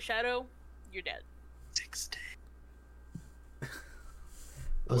licks your shadow, you're dead. 6 days.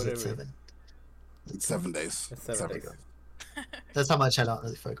 Was it Whatever. 7? It's 7 days. It's 7 days. That's how much I don't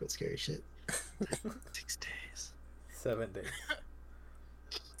really fuck with scary shit. 6 days. 7 days.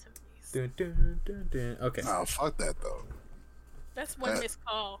 Somebody's- Dun, dun, dun, dun. Okay. Oh, fuck that though. That's one missed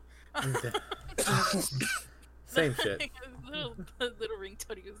call. Same shit. little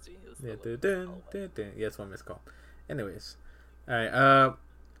ringtone he was doing. Was Yeah, the dun, one dun, dun, dun. Yeah, it's one missed call. Anyways, all right.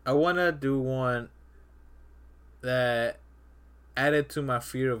 I wanna do one that added to my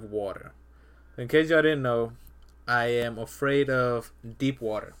fear of water. In case y'all didn't know, I am afraid of deep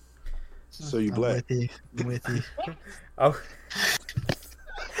water. So you I'm black? with you. I'm with you. Oh.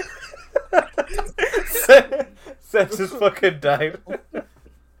 Seth just fucking died.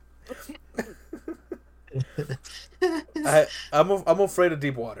 I'm afraid of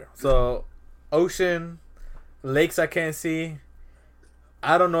deep water. So, ocean, lakes I can't see.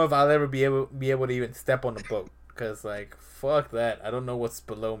 I don't know if I'll ever be able to even step on the boat because like fuck that. I don't know what's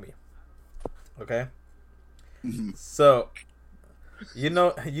below me. Okay. So, you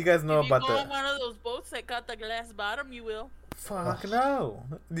guys know If you about go the on one of those boats that got the glass bottom, you will. fuck no.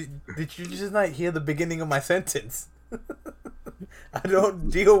 Did you just not hear the beginning of my sentence? I don't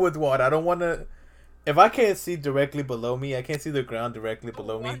deal with water. I don't want to. If I can't see directly below me, I can't see the ground directly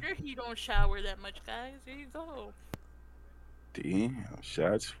below No me. wonder he don't shower that much, guys. There you go. Damn,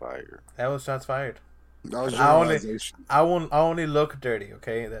 shots fired. That was shots fired. That was I only, generalization. I only look dirty.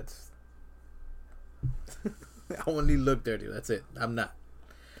 Okay, that's. I only look dirty. That's it. I'm not.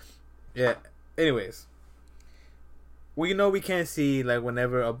 Yeah. Anyways, we know we can't see like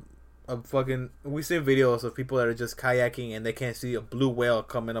whenever a fucking we see videos of people that are just kayaking and they can't see a blue whale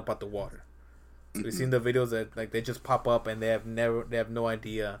coming up out the water. We've seen the videos that like they just pop up and they have no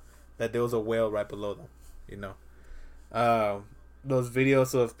idea that there was a whale right below them. You know, those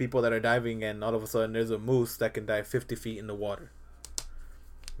videos of people that are diving and all of a sudden there's a moose that can dive 50 feet in the water.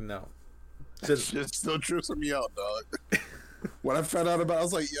 No, It's just still trips me out, dog. When I found out about it, I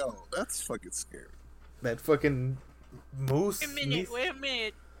was like, yo, that's fucking scary. that fucking moose. Wait a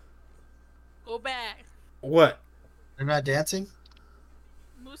minute. Go back. What? They're not dancing?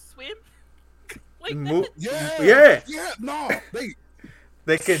 Moose swim? Like Mo- Yeah. yeah. No,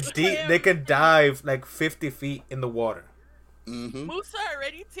 They can dive like 50 feet in the water. Mm-hmm. moose are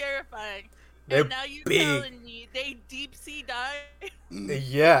already terrifying. They're And now you're big. telling me they deep sea dive?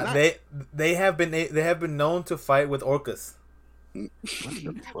 Yeah, Not- they have been known to fight with orcas. What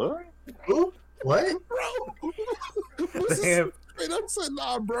the fuck? Who? What? Bro. They have- Straight up said,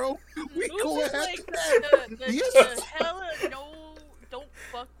 nah, bro. We Moose go is ahead. like the Yes. hella no, don't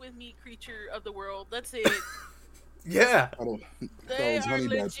fuck with me creature of the world. That's it. Yeah, They was are honey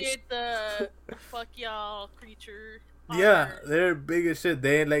badgers. legit the fuck y'all creature. yeah, are- they're big as shit.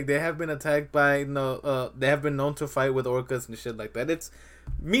 They have been attacked by they have been known to fight with orcas and shit like that. It's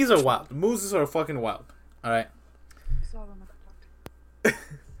Mees are wild. Mooses are fucking wild. All right.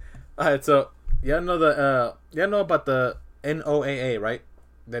 All right. So y'all know about the NOAA, right?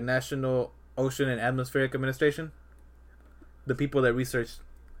 The National Ocean and Atmospheric Administration. The people that research,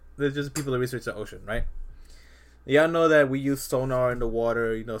 they're just people that research the ocean, right? Y'all know that we use sonar in the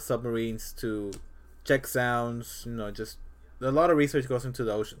water, submarines to check sounds, just a lot of research goes into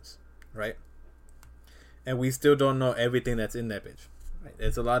the oceans, right? And we still don't know everything that's in that bitch. Right?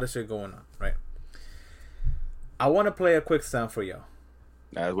 There's a lot of shit going on, right? I want to play a quick sound for y'all.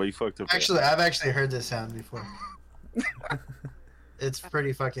 That's where you fucked up. Actually, I've actually heard this sound before. It's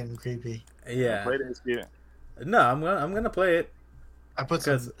pretty fucking creepy. Yeah. Play that shit. No, I'm gonna play it. I put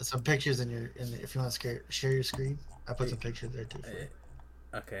some pictures if you want to share your screen. I put some pictures there too.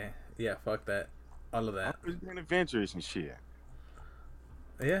 Okay. Yeah. Fuck that. All of that. It's been adventures and shit.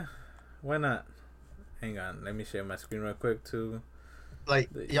 Yeah. Why not? Hang on. Let me share my screen real quick too. Like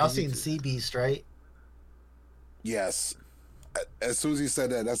The y'all seen YouTube. Sea Beast, right? Yes. As soon as he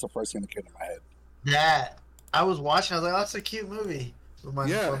said that, that's the first thing that came to my head. That I was watching. I was like, "Oh, that's a cute movie." With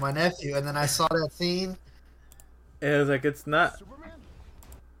Yeah. my nephew, and then I saw that scene. It was like it's not.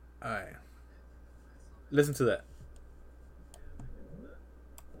 All right. Listen to that.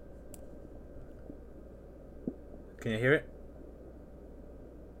 Can you hear it?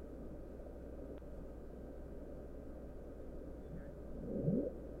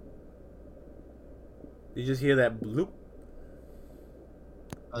 You just hear that bloop?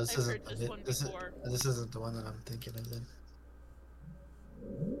 Oh, this I've isn't heard this one before. this isn't the one that I'm thinking of. Then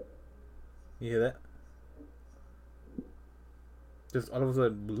You hear that? Just all of a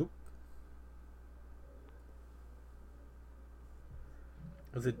sudden bloop.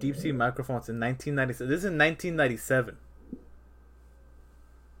 It was a deep sea microphones in 1997. This is in 1997.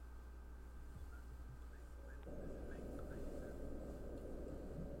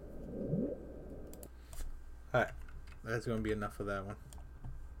 Alright. That's gonna be enough for that one.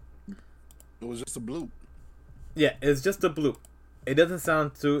 It was just a bloop. Yeah, it's just a bloop. It doesn't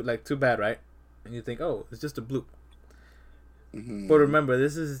sound too bad, right? And you think, oh, it's just a bloop. Mm-hmm. But remember,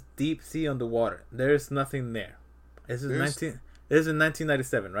 this is deep sea underwater. There's nothing there. This is This is in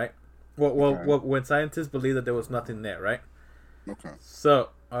 1997, right? Well, Okay. when scientists believe that there was nothing there, right? Okay. So,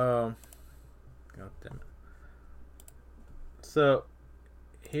 God damn it. So,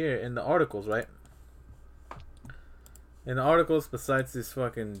 here in the articles, right? In the articles, besides this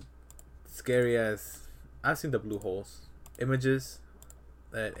fucking scary ass, I've seen the blue holes images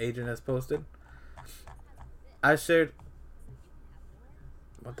that Adrian has posted. I shared.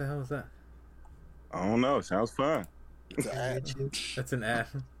 What the hell is that? I don't know. Sounds fun. It's an ad. YouTube. That's an ad.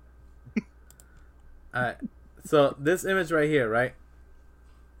 Alright. So this image right here, right?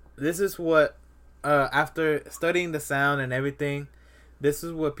 This is what after studying the sound and everything, this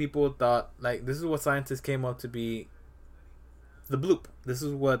is what people thought, like this is what scientists came up to be the bloop. This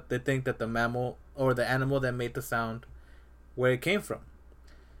is what they think that the mammal or the animal that made the sound, where it came from.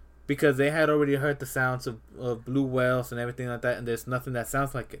 because they had already heard the sounds of blue whales and everything like that, and there's nothing that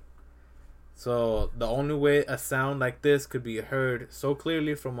sounds like it. So the only way a sound like this could be heard so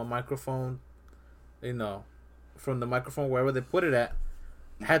clearly from a microphone, you know, from the microphone wherever they put it at,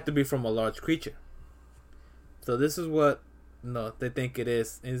 had to be from a large creature. So this is what they think it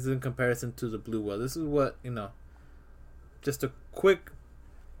is in comparison to the blue whale. This is what, just a quick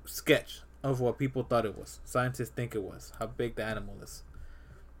sketch of what people thought it was. Scientists think it was. How big the animal is.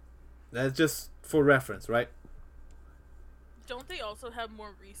 That's just for reference, right? Don't they also have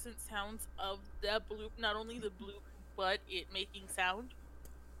more recent sounds of the bloop? Not only the bloop, but it making sound.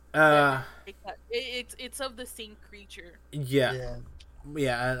 It's of the same creature. Yeah.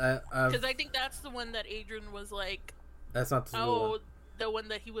 Because I think that's the one that Adrian was like. That's not the one. The one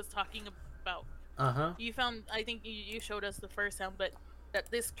that he was talking about. You found. I think you showed us the first sound, but that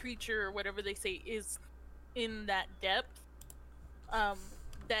this creature or whatever they say is in that depth.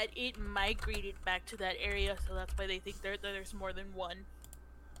 That it migrated back to that area, so that's why they think there's more than one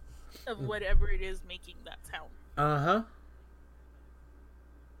of whatever it is making that sound.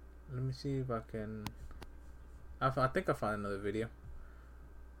 Let me see if I can. I think I found another video.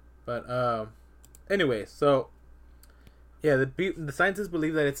 But anyway, so yeah, the scientists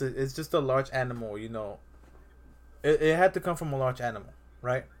believe that it's just a large animal. It had to come from a large animal,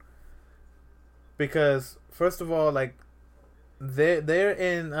 right? Because first of all, like they're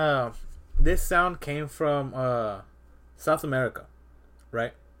in this sound came from South America,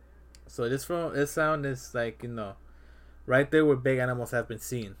 right? So this sound is like right there where big animals have been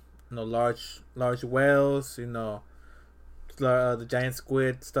seen. Large whales, the giant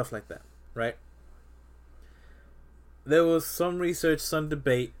squid, stuff like that, right? There was some research, some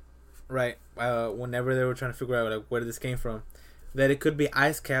debate, right? Whenever they were trying to figure out like where this came from, that it could be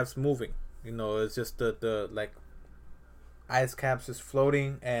ice caps moving. It's just the like ice caps just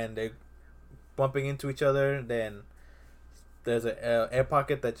floating and they're bumping into each other. Then there's an air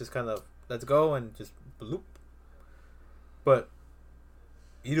pocket that just kind of lets go and just bloop. But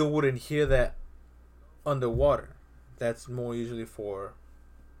you wouldn't hear that underwater. That's more usually for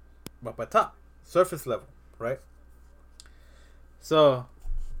up at top, surface level, right? So,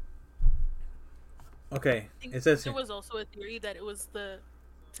 okay, it says there was also a theory that it was the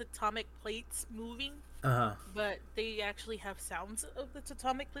tectonic plates moving. But they actually have sounds of the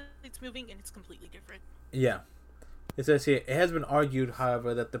tectonic plates moving, and it's completely different. Yeah. It says here, it has been argued,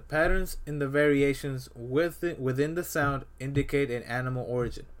 however, that the patterns in the variations within the sound indicate an animal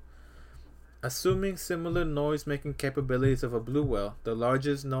origin. Assuming similar noise-making capabilities of a blue whale, the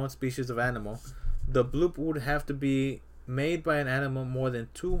largest known species of animal, the bloop would have to be made by an animal more than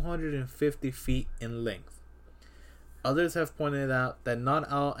 250 feet in length. Others have pointed out that not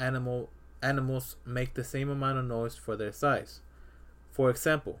all animals make the same amount of noise for their size. For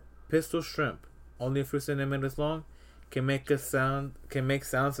example, pistol shrimp, only a few centimeters long, can make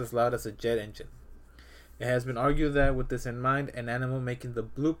sounds as loud as a jet engine. It has been argued that with this in mind, an animal making the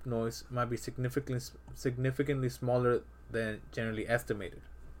bloop noise might be significantly smaller than generally estimated.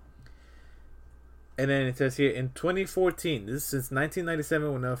 And then it says here, in 2014, this is since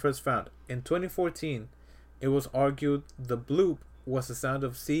 1997 when they were first found. In 2014, it was argued the bloop was the sound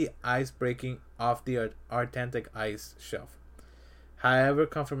of sea ice breaking off the Antarctic ice shelf. However,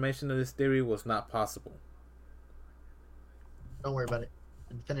 confirmation of this theory was not possible. Don't worry about it.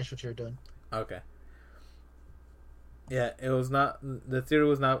 Finish what you're doing. Okay. Yeah, it was not. The theory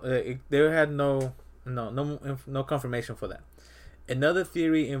was not. There had no confirmation for that. Another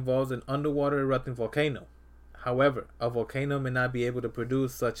theory involves an underwater erupting volcano. However, a volcano may not be able to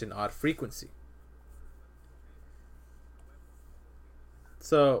produce such an odd frequency.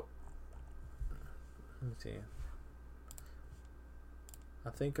 So, let me see. I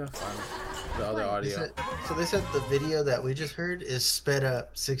think I found the other audio. They said the video that we just heard is sped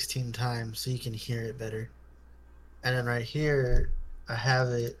up 16 times so you can hear it better. And then right here, I have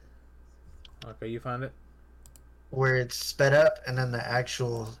it. Okay, you found it? Where it's sped up and then the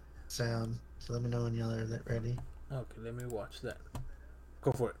actual sound. So let me know when y'all are ready. Okay, let me watch that.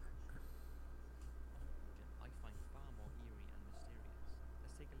 Go for it. I find far more eerie and mysterious.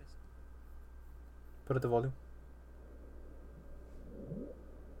 Let's take a listen. Put up the volume.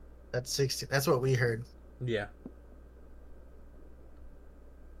 That's 16. That's what we heard. Yeah.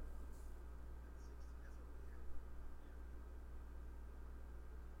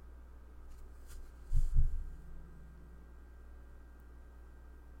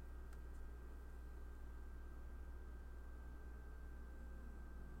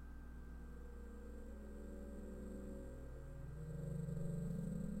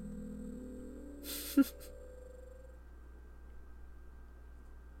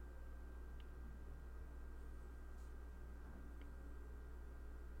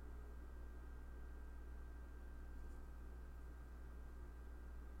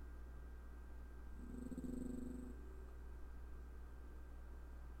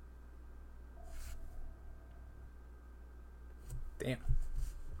 Damn.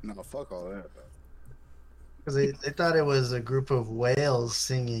 No, fuck all that. Though. Because they thought it was a group of whales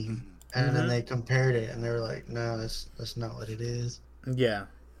singing, and then Mhm. they compared it, and they were like, "No, that's not what it is." Yeah.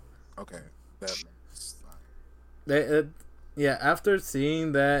 Okay, that makes. They, yeah. After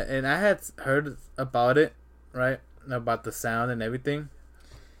seeing that, and I had heard about it, right, about the sound and everything.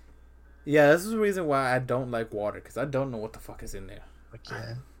 Yeah, this is the reason why I don't like water, because I don't know what the fuck is in there. Like,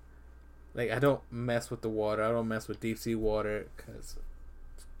 yeah, Like, I don't mess with the water. I don't mess with deep sea water, because,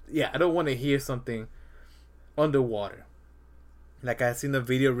 yeah, I don't want to hear something underwater. Like, I seen a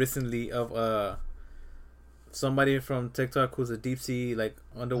video recently of somebody from TikTok who's a deep sea, like,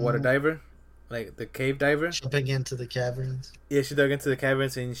 underwater diver, like the cave diver. jumping into the caverns. Yeah, she dug into the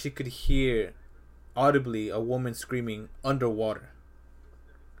caverns and she could hear audibly a woman screaming underwater.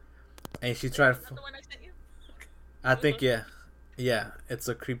 And she tried. Is that the one I sent you? I think yeah, it's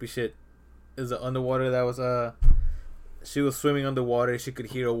a creepy shit. It's a underwater that was she was swimming underwater. She could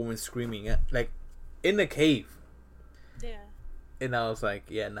hear a woman screaming like in the cave. Yeah. And I was like,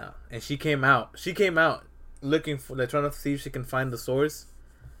 yeah, no. And she came out. She came out looking for, like, trying to see if she can find the source,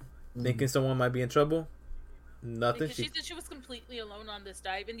 thinking someone might be in trouble. Nothing. Because she said she was completely alone on this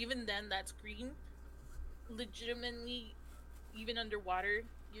dive, and even then, that scream, legitimately, even underwater,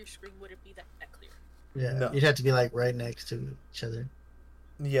 your scream wouldn't be that clear. Yeah, No. you'd have to be like right next to each other.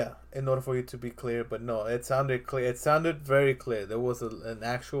 Yeah, in order for you to be clear, but no, it sounded clear. It sounded very clear. There was an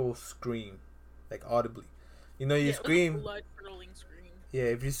actual scream, like audibly. You know, you It was a scream. blood-curdling scream. Yeah,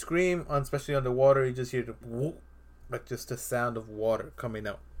 if you scream, especially underwater, you just hear the whoop, like just the sound of water coming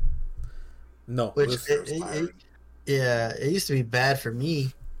out. No, Which this- yeah, it used to be bad for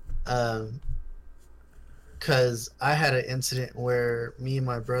me, because I had an incident where me and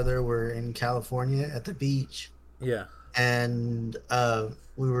my brother were in California at the beach, yeah, and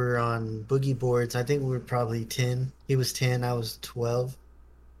we were on boogie boards. I think we were probably 10. He was 10, I was 12,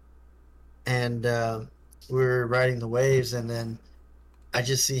 and we were riding the waves, and then I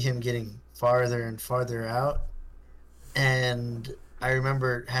just see him getting farther and farther out, and I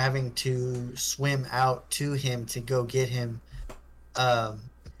remember having to swim out to him to go get him.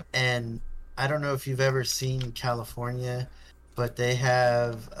 And I don't know if you've ever seen California, but they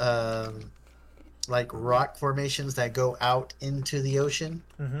have like rock formations that go out into the ocean.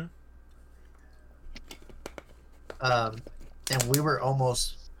 mm-hmm. And we were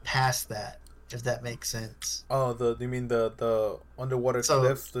almost past that, if that makes sense. Oh, you mean the underwater So-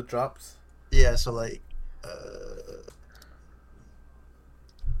 cliffs, the drops? Yeah, so like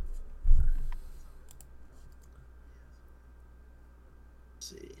let's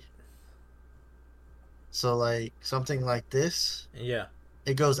see. So like something like this, Yeah.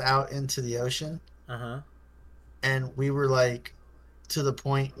 it goes out into the ocean, Uh-huh. and we were like to the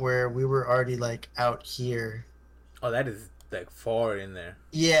point where we were already like out here. Oh, that is like far in there.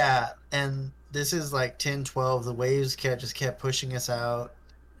 Yeah, and this is like 10, 12. The waves kept pushing us out.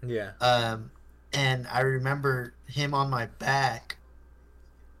 Yeah. And I remember him on my back,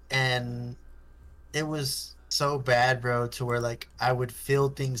 and it was so bad, bro, to where like I would feel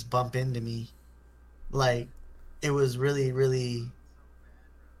things bump into me. Like it was really, really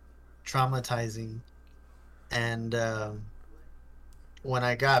traumatizing. And when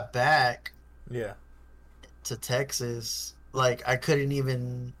I got back Yeah. to Texas, like I couldn't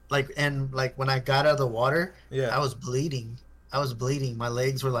even and when I got out of the water, Yeah. I was bleeding. My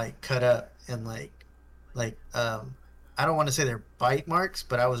legs were like cut up, and I don't want to say they're bite marks,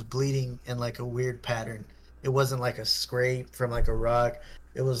 but I was bleeding in like a weird pattern. It wasn't like a scrape from like a rock.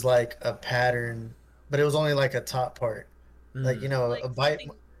 It was like a pattern, but it was only like a top part. Like, Like a bite.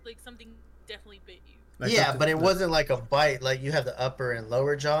 something definitely bit you. Like Yeah, something- but it wasn't like a bite. Like you have the upper and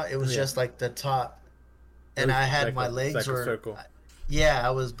lower jaw. It was Yeah. just like the top. It And was I had like my it's legs like a were. circle. Yeah,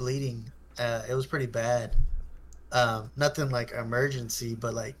 I was bleeding. It was pretty bad. Nothing like emergency,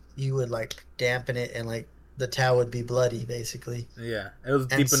 but like you would like dampen it, and like the towel would be bloody, basically. Yeah. It was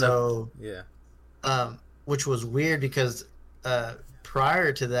And deep enough. so, Yeah. which was weird because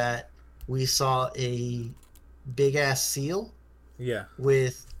prior to that, we saw a big ass seal Yeah.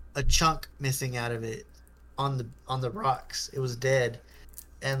 with a chunk missing out of it on the rocks. It was dead,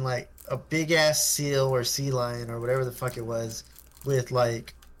 and like a big ass seal or sea lion or whatever the fuck it was, with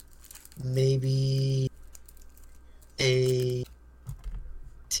like maybe a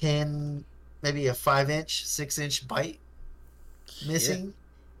 10, maybe a 5-inch, 6-inch bite missing.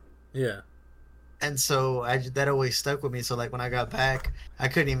 Yeah. And so that always stuck with me. So like when I got back, I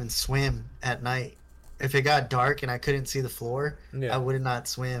couldn't even swim at night. If it got dark and I couldn't see the floor, Yeah. I would not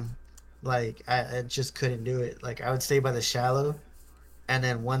swim. Like I just couldn't do it. Like I would stay by the shallow, and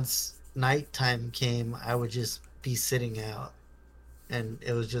then once nighttime came, I would just be sitting out. and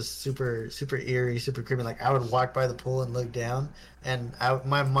it was just super super eerie, super creepy. Like I would walk by the pool and look down, and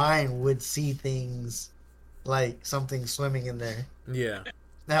my mind would see things like something swimming in there. Yeah.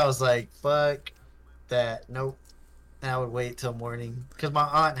 And I was like, "Fuck that, nope." And I would wait till morning because my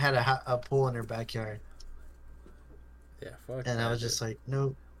aunt had a pool in her backyard, Yeah. Fuck and that, I was dude. just like,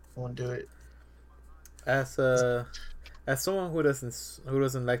 "Nope, won't do it." As someone who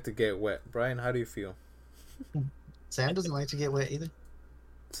doesn't like to get wet, Brian, how do you feel? Sam doesn't like to get wet either.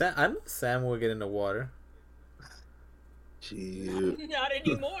 Sam, I know Sam will get in the water. Shit. Not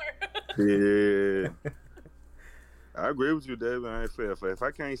anymore. Yeah. I agree with you, David. I ain't fair. If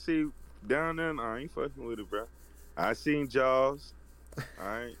I can't see down there, I ain't fucking with it, bro. I seen Jaws.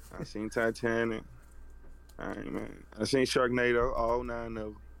 Alright. I seen Titanic. Alright, man. I seen Sharknado, all 9 of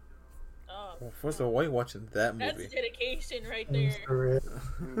them. Oh, Well, first of all, why are you watching that that's movie? dedication right there. For real.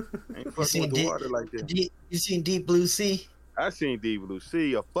 Ain't You fucking seen with the water like that. You seen Deep Blue Sea? I seen Deep Blue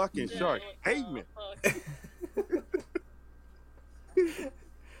Sea, a fucking Yeah, shark. oh, Hate me. fuck.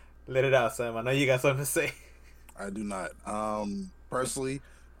 Let it out, Sam. I know you got something to say. I do not. Personally,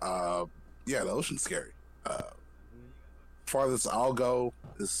 yeah, the ocean's scary. Farthest I'll go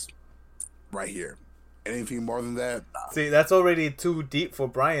is right here. Anything more than that, nah. See, that's already too deep for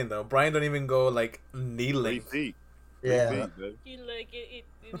Brian, though. Brian don't even go like knee 3 length. feet. Yeah. 3 feet, baby. You like it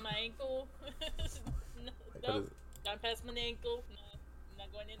in my ankle? No, gone past my ankle. No, I'm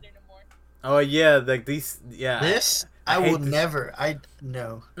not going in there no more. Oh yeah, like these. Yeah. This I hate will this. never.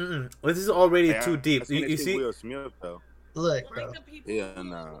 No. This is already Hey, too I deep. seen You, that you shit see? Will Smith though. Look, bro. Like the people Yeah, who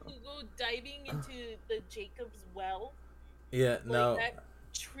nah. go diving into the Jacob's well. Yeah. Like, No. that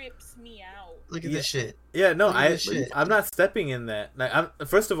trips me out. Look at Yeah. this shit. Yeah. No. Look at this shit. I'm not stepping in that. Like,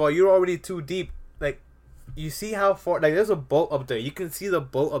 first of all, you're already too deep. Like, you see how far? Like, there's a boat up there. You can see the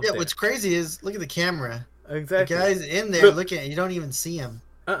boat up Yeah, there. what's crazy is look at the camera. Exactly. The guy's in there Look. looking at you. Don't even see him.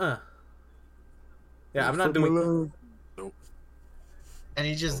 Yeah, I'm not doing And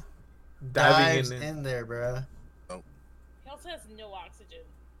he just diving dives in. in there, bro. He also has no oxygen.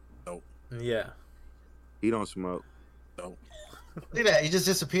 Yeah. He don't smoke. Look at that. He just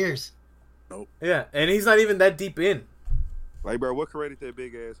disappears. Yeah, and he's not even that deep in. Like, bro, what created that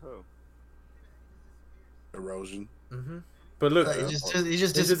big ass hoe? Erosion. But look, He just It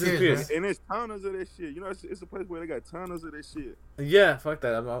just disappears. disappears. bro. And it's tons of that shit. You know, it's a place where they got tons of that shit. yeah, fuck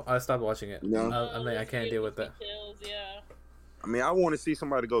that. I stopped watching it. No. I mean, I let's can't get deal with that. details, yeah. I mean, I want to see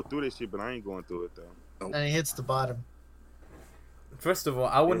somebody go through this shit, but I ain't going through it though. And he hits the bottom. First of all,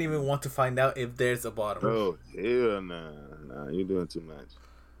 I wouldn't even want to find out if there's a bottom. Oh hell nah, you doing too much.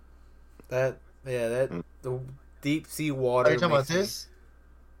 The deep sea water. Are you talking about makes me- this?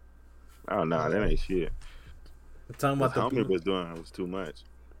 Oh nah, that ain't shit. I'm talking What about the homie blue, was doing was too much.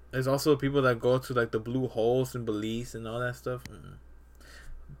 there's also people that go to like the blue holes in Belize and all that stuff.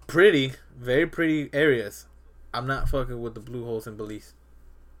 Pretty, very pretty areas. I'm not fucking with the blue holes in Belize.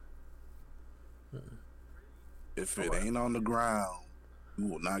 If it ain't on the ground, you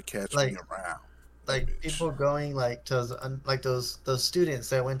will not catch Like- me around. Like Bitch. people going like to like those students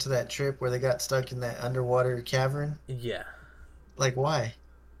that went to that trip where they got stuck in that underwater cavern. Yeah, Like why?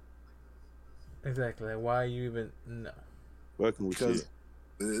 exactly. Like, why you even no? Fucking with Because shit.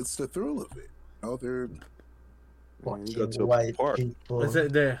 it's the thrill of it. Oh, they're Man, you go to a White park. people. Is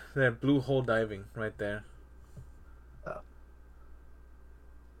it there? There, blue hole diving right there.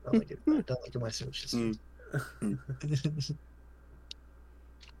 Don't look at my socials.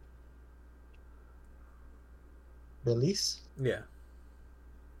 Release? Yeah.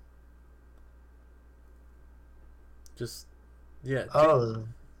 Just yeah. Oh,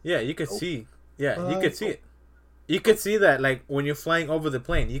 Yeah, you could see. Yeah, you Uh, could see it. You could see that, like when you're flying over the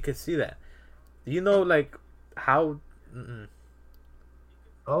plane. You could see that. You know, like how.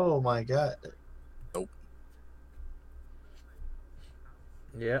 oh my God!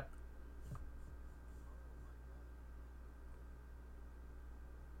 Yeah.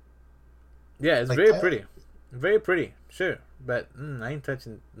 Yeah, it's Like very that? pretty. Very pretty, sure, but I ain't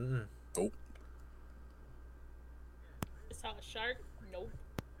touching. I saw a shark. Nope.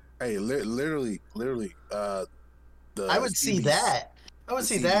 hey, literally, the I would see seabees. that. I would The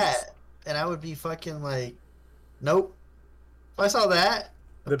see seabees. that, and I would be fucking like, nope. If I saw that,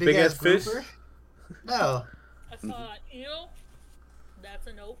 The big ass fish? grouper, no. I saw an eel. That's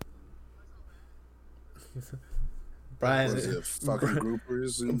a nope. Brian, What is it, fucking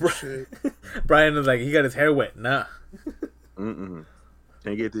groupers and Bri- shit? Brian is like, he got his hair wet. Nah. Can't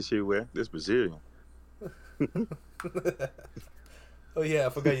get this shit wet. This Brazilian. Oh yeah, I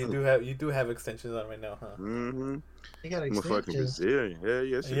forgot you do have extensions on right now, huh? Mm-hmm. You got I'm a fucking extensions. Brazilian. Hell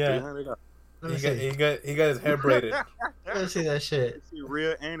yeah, shit Yeah. $300. Let me He got see. he got his hair braided. Let me see that shit. She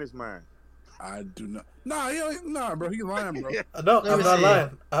real and it's mine. I do not. Nah, bro. He's lying, bro. No, Let I'm me not see.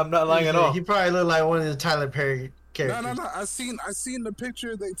 lying. I'm not lying at all. He probably looked like one of the Tyler Perry characters. No. I seen the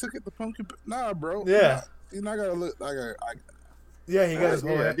picture they took at the pumpkin. Nah, bro. Yeah. You're not gonna look like a. Yeah, he got his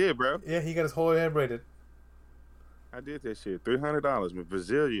whole Yeah, I hair. did, bro. Yeah, he got his whole hair braided. I did that shit. $300, man.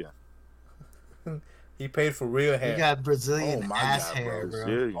 Brazilian. He paid for real He hair. got Brazilian Oh my ass God, hair, bro.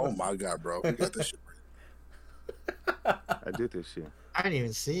 Brazilian. Oh my God, bro. You got this shit. I did that shit. I didn't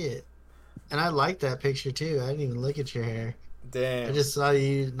even see it. And I like that picture too. I didn't even look at your hair. Damn. I just saw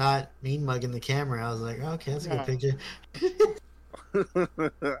you not mean mugging the camera. I was like, okay, that's a good picture.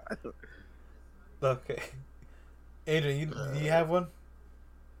 Okay. Adrian, do you have one?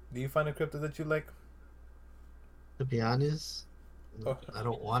 Do you find a cryptid that you like? To be honest, Oh. I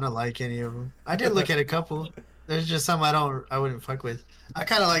don't want to like any of them. I did look at a couple. There's just some I wouldn't fuck with. I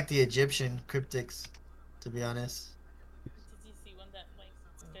kind of like the Egyptian cryptics, to be honest. Did you see one that like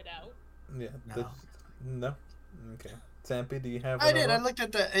stood out? Yeah. No. No. Okay. Sampy, do you have? I one did. at I all? looked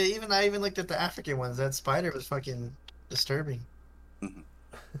at the I even looked at the African ones. That spider was fucking disturbing.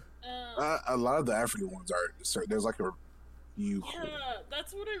 A lot of the African ones are. So there's like a few. Yeah,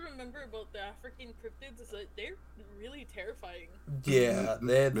 that's what I remember about the African cryptids is that they're really terrifying. Yeah,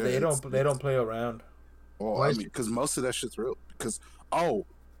 they don't play around. Well, Why I is mean, because most of that shit's real. Because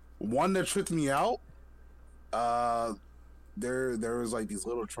one that tripped me out. There was like these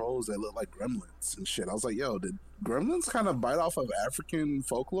little trolls that look like gremlins and shit. I was like, yo, did gremlins kind of bite off of African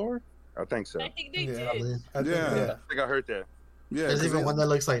folklore? I think so. I think they Yeah. did. Probably. I think, Yeah. yeah. I think I heard that. Yeah, There's 'cause even they- one that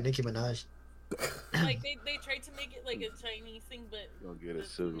looks like Nicki Minaj. Like they tried to make it like a Chinese thing, but Go get a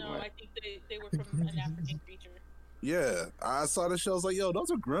suit, no, man. I think they were from an African creature. Yeah, I saw the show. I was like, yo,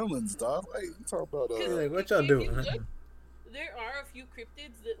 those are gremlins, dog. Like, you talk about Like, what y'all If you doing? look, there are a few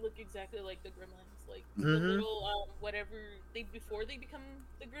cryptids that look exactly like the gremlins, like the Mhm. little whatever they before they become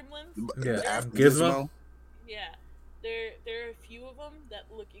the gremlins. Yeah, the African Gizmo? Yeah, there are a few of them that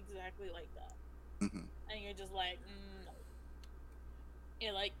look exactly like that, Mhm. and you're just like, no.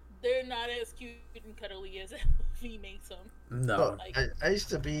 And like they're not as cute and cuddly as he makes them. No. Well, Like- I used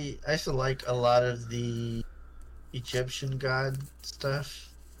to like a lot of the Egyptian god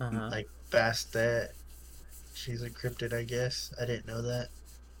stuff, Uh-huh. like Bastet. She's a cryptid, I guess. I didn't know that.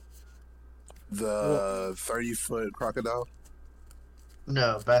 The 30-foot crocodile.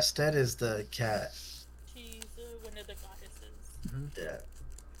 No, Bastet is the cat. She's one of the goddesses. Yeah.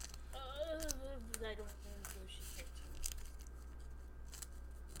 I don't know who she's married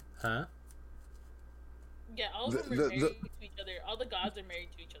to. Huh? Yeah, all of The- them are the- married the- to each other. All the gods are married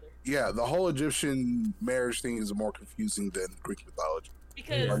to each other. Yeah, the whole Egyptian marriage thing is more confusing than Greek mythology.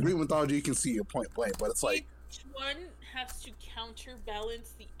 Because Like Greek mythology, you can see it point blank, but it's like, each one has to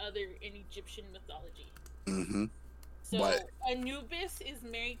counterbalance the other in Egyptian mythology. mm-hmm. So But- Anubis is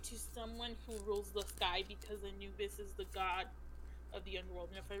married to someone who rules the sky because Anubis is the god of the underworld.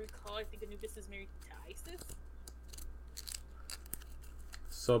 And if I recall, I think Anubis is married to Isis.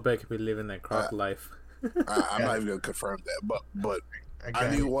 So Beck be living that croc life. I'm not even gonna confirm that, but I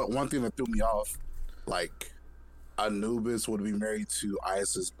knew one thing that threw me off, like Anubis would be married to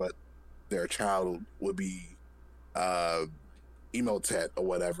Isis, but their child would be Emotet or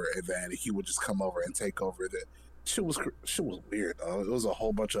whatever, and then he would just come over and take over. That shit was weird. It was a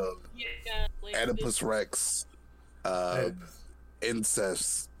whole bunch of Yeah, like Oedipus Rex,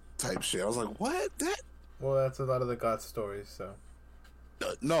 incest type shit. I was like, what? That? Well, that's a lot of the god stories. So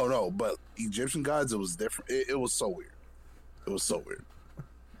No, but Egyptian gods, it was different. It was so weird. It was so weird.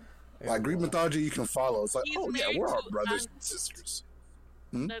 Like Greek mythology, you can follow. It's like, He's oh yeah, married we're all to brothers and Anput. sisters.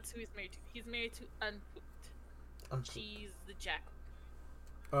 That's who he's married to. He's married to Anput. She's the jackal.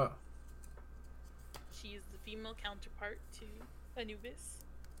 Oh, She's the female counterpart to Anubis.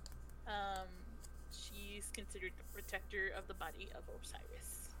 She's considered the protector of the body of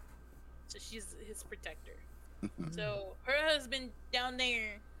Osiris. So she's his protector. So her husband down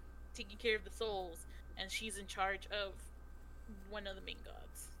there taking care of the souls, and she's in charge of one of the main gods.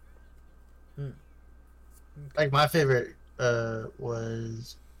 Like my favorite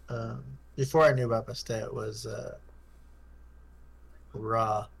was before I knew about Bastet was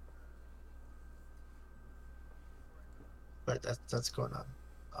Ra. But that's going on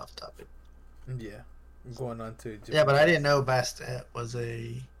off topic. yeah. Going on to Yeah, but I didn't know Bastet was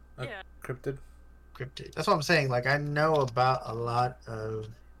a Yeah. cryptid. cryptid. That's what I'm saying. Like I know about a lot of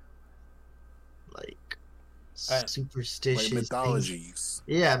like Like superstitious Like things. mythologies.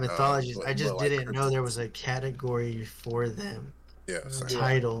 Yeah, mythologies. I just but like didn't know there cryptids. was a category for them. Yeah, Mm. same. Yeah.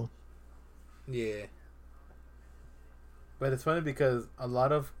 Title. Yeah. But it's funny because a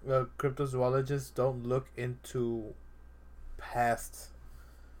lot of cryptozoologists don't look into past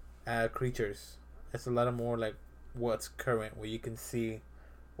creatures. It's a lot of more like what's current, where you can see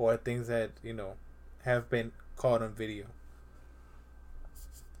or things that have been caught on video.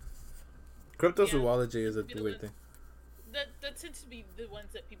 Cryptozoology is a weird thing. That tends to be the ones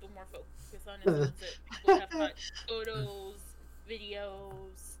that people more focus on, is the ones that people have got photos,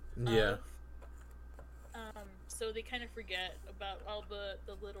 videos. Yeah. So they kind of forget about all the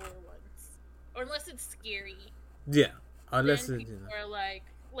littler ones, or unless it's scary. Yeah, unless then people are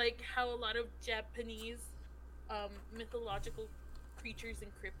like how a lot of Japanese mythological creatures and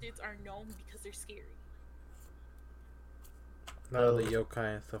cryptids are known because they're scary. The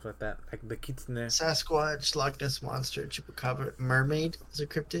yokai and stuff like that, like the kitsune. Sasquatch, Loch Ness monster, chupacabra, mermaid is a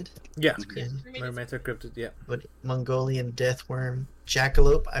cryptid. Yeah, That's crazy. mermaids are cryptid. Yeah, But Mongolian death worm,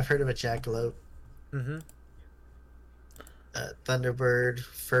 jackalope. I've heard of a jackalope. Mm-hmm. Thunderbird,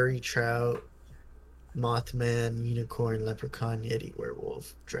 furry trout, mothman, unicorn, leprechaun, yeti,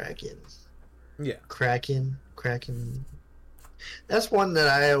 werewolf, dragon. Yeah. Kraken. That's one that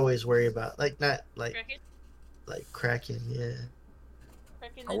I always worry about. Like not like Kraken? like Kraken, yeah.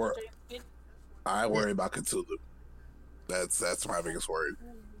 Kraken I is wor- a giant squid. I worry about Cthulhu. That's my biggest worry.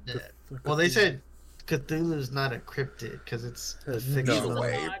 Yeah. Well, they said Cthulhu's not a cryptid because it's a fictional. Either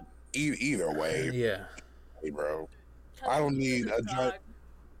way, either way, Yeah. hey, bro. I don't need a god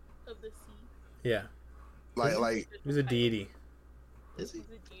of the sea. Yeah. Like He's a deity. Is he? He's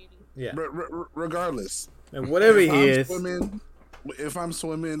a deity. Yeah. Regardless, And whatever if he I'm is. swimming, if I'm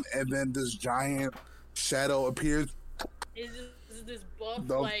swimming and then this giant shadow appears, It's just this buff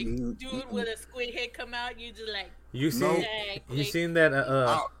Don't- like dude with a squid head come out. You just like You see? Nope. You seen that?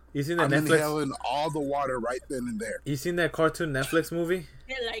 You seen that I'm Netflix? inhaling all the water right then and there. You seen that cartoon Netflix movie?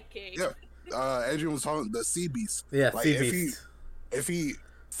 like it. Yeah. Adrian was talking the sea beast. Yeah, Like, sea if he- beast. If he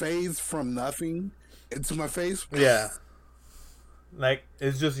fades from nothing into my face, Yeah. Like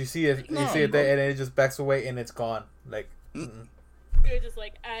it's just you see it No, there, bro. and then it just backs away and it's gone. Like You're just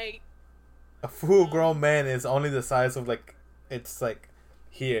like a full-grown man is only the size of like it's like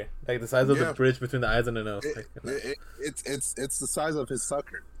here, like the size of the Yeah. bridge between the eyes and the nose. it's the size of his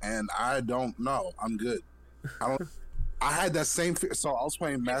sucker, and I don't know. I'm good. I had that same fear. So I was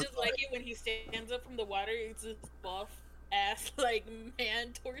playing I Mass. just like it when he stands up from the water. It's this buff ass like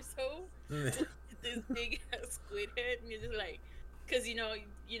man torso, with this big ass squid head, and you're just like, because you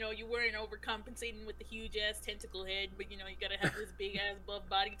weren't overcompensating with the huge ass tentacle head, but you gotta have this big ass buff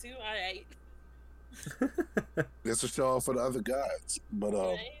body too. All right, It's a show off for the other guys, but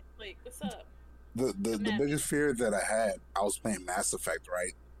right? Like, what's up? the Mad. biggest fear that I had, I was playing Mass Effect,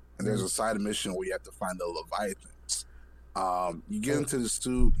 right? And there's a side mission where you have to find the Leviathans. You get into the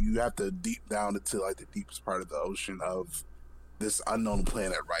suit, you have to deep down into like the deepest part of the ocean of this unknown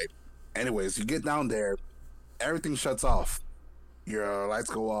planet, right? Anyways, you get down there, everything shuts off. Your lights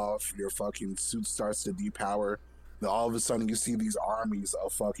go off, your fucking suit starts to depower. Then all of a sudden you see these armies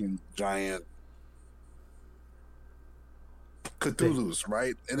of fucking giant Cthulhu's,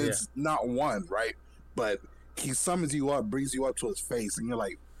 right? And it's not one, right? But he summons you up, brings you up to his face, and you're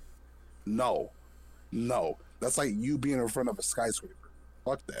like, no. That's like you being in front of a skyscraper.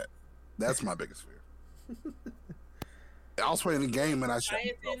 Fuck that. That's my biggest fear. I was playing the game and I shut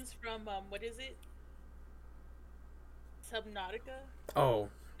Leviathans from what is it? Subnautica. Oh,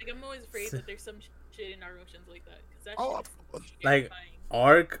 Like, I'm always afraid that there's some shit in our oceans like that, because that's Oh, like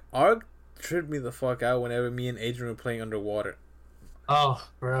Ark tripped me the fuck out whenever me and Adrian were playing underwater. Oh,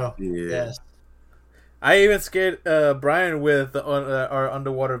 bro. Yeah. Yes. I even scared Brian with our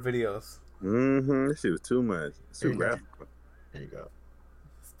underwater videos. Mm-hmm. That shit was too much. It's too There you go. graphic. There you go.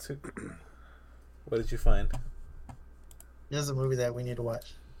 What did you find? This is a movie that we need to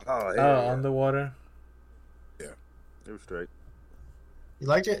watch. Oh, Underwater. It was straight. You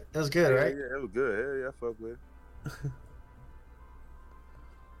liked it? It was good, right? Yeah, it was good. Hell yeah, I fuck with it.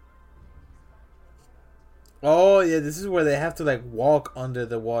 Oh yeah, this is where they have to like walk under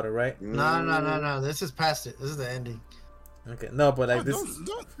the water, right? No. This is past it. This is the ending. Okay, no, but like this.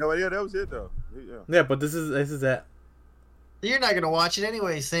 No, yeah, that was it though. Yeah. Yeah, but this is that. You're not gonna watch it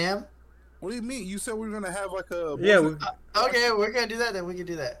anyway, Sam. What do you mean? You said we were gonna have like a Yeah. Okay, we're gonna do that. Then we can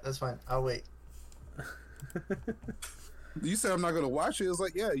do that. That's fine. I'll wait. You said I'm not gonna watch it. It's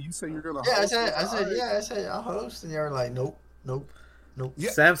like, yeah, you said you're gonna. Yeah, host it. I said, Alright. yeah, I said I'll host, and you're like, nope. Yeah,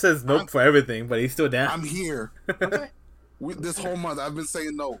 Sam says nope for everything, but he's still down. I'm here. Okay. This whole month, I've been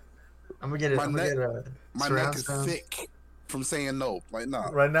saying no. I'm gonna get it. My I'm gonna neck- get a My surround neck is sound. thick from saying no. Like, no.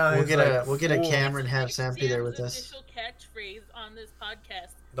 Right now, We'll he's get like, we'll get a full- camera and have Like Sam be there Sam's with us. official catchphrase on this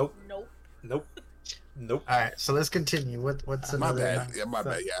podcast. Nope. Nope. Nope. Nope. All right, so let's continue. What's My another? bad. Yeah, my So-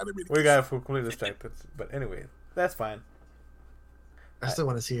 bad. Yeah, I didn't mean to We get got completely distracted. But anyway, that's fine. I still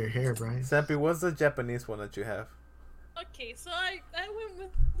want to see your hair, Brian. Sampi, what's the Japanese one that you have? Okay, so I went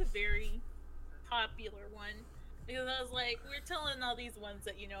with the very popular one because I was like, we're telling all these ones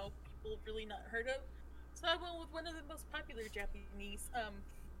that people have really not heard of. So I went with one of the most popular Japanese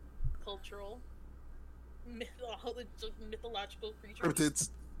cultural mythological creatures, cryptids.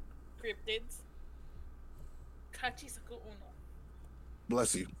 cryptids, Kachisaku Ono.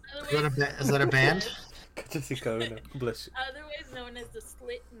 Bless you. Is that a band? Bless you. Otherwise known as the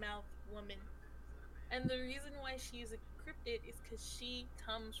slit mouth woman. And the reason why she is a cryptid is because she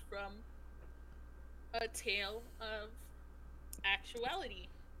comes from a tale of actuality.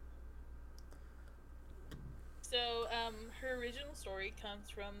 So, her original story comes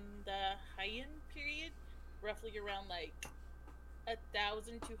from the Heian period, roughly around like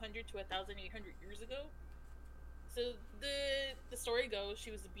 1,200 to 1,800 years ago. So the story goes,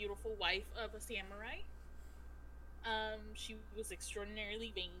 she was the beautiful wife of a samurai. She was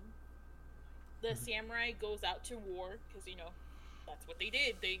extraordinarily vain. The samurai goes out to war because that's what they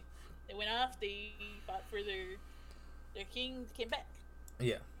did. They went off. They fought for their king. Came back.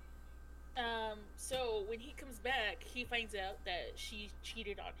 Yeah. So when he comes back, he finds out that she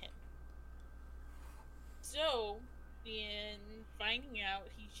cheated on him. So, in finding out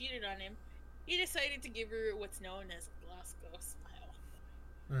he cheated on him, he decided to give her what's known as a Glasgow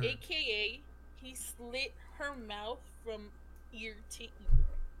smile. AKA, he slit her mouth from ear to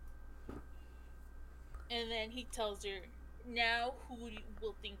ear. And then he tells her, now who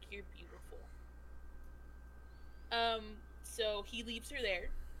will think you're beautiful? So he leaves her there.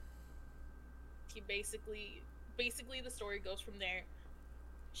 He basically the story goes from there.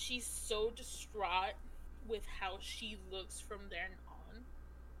 She's so distraught with how she looks from then on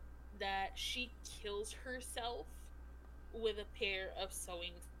that she kills herself with a pair of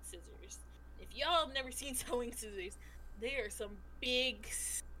sewing scissors. If y'all have never seen sewing scissors, they are some big,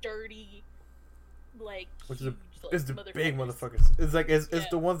 sturdy, like huge, it's the motherfuckers. big motherfuckers. It's like it's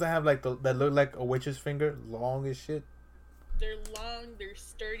the ones that have like that look like a witch's finger, long as shit. They're long, they're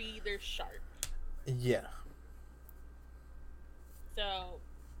sturdy, they're sharp. Yeah. So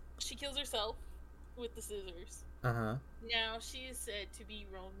she kills herself with the scissors. Uh-huh. Now she is said to be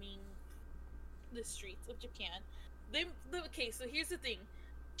roaming the streets of Japan. Okay, so here's the thing.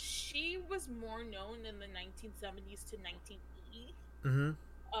 She was more known in the 1970s to 1980s. Mm-hmm.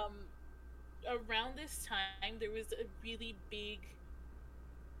 Around this time, there was a really big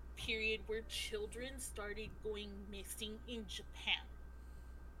period where children started going missing in Japan.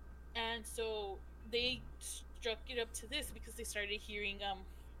 And so they struck it up to this because they started hearing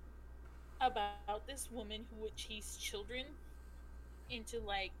about this woman who would chase children into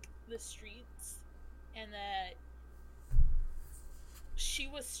like the streets, and that she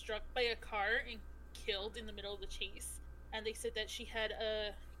was struck by a car and killed in the middle of the chase. And they said that she had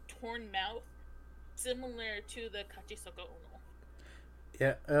a torn mouth similar to the Kachisoka Ono.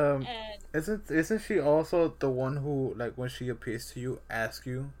 Yeah. And Isn't she also the one who, like, when she appears to you, asks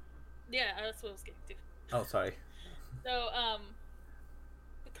you? yeah, that's what I was getting to. Oh, sorry. So,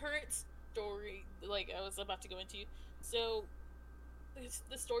 the current story, like I was about to go into, so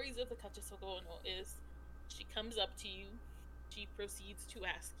the stories of the Kachisoka Ono is she comes up to you, she proceeds to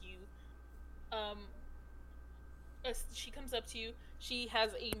ask you, she comes up to you, she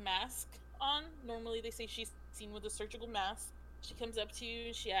has a mask on. Normally they say she's seen with a surgical mask. She comes up to you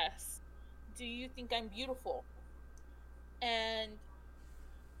and she asks, do you think I'm beautiful? And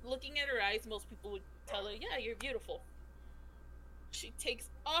looking at her eyes, most people would tell her, yeah, you're beautiful. She takes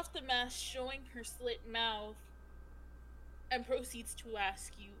off the mask, showing her slit mouth, and proceeds to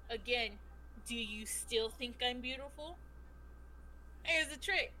ask you again, do you still think I'm beautiful? Here's the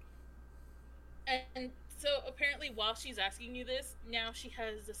trick. And so apparently while she's asking you this, now she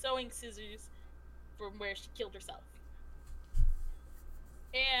has the sewing scissors from where she killed herself.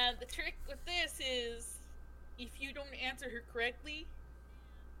 And the trick with this is, if you don't answer her correctly,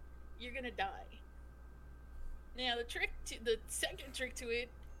 you're gonna die. Now the second trick to it,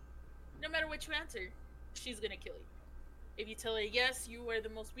 no matter what you answer, she's gonna kill you. If you tell her, yes, you are the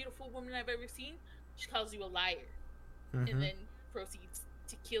most beautiful woman I've ever seen, she calls you a liar. Mm-hmm. And then proceeds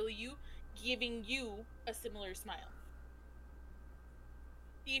to kill you, giving you a similar smile.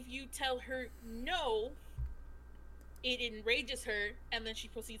 If you tell her no, it enrages her, and then she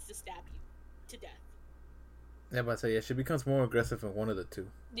proceeds to stab you to death. Yeah, but I say, yeah, she becomes more aggressive in one of the two.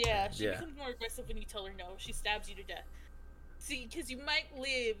 Yeah, she becomes more aggressive when you tell her no. She stabs you to death. See, because you might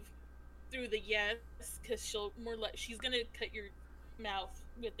live through the yes, because she's gonna cut your mouth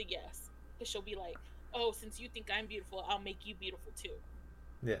with the yes, because she'll be like, oh, since you think I'm beautiful, I'll make you beautiful too.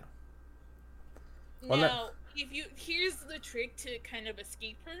 Yeah. Well, Now, if you here's the trick to kind of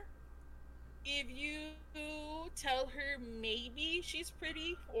escape her. If you tell her maybe she's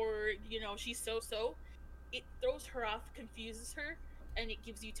pretty or she's so, it throws her off, confuses her, and it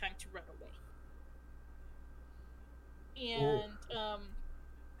gives you time to run away. And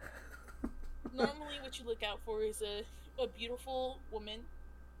normally what you look out for is a beautiful woman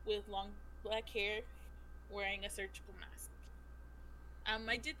with long black hair wearing a surgical mask.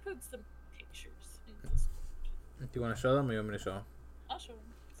 I did put some pictures in this. Do you want to show them or you want me to show them? I'll show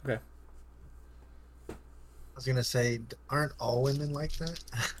them. Okay. I was gonna say, aren't all women like that?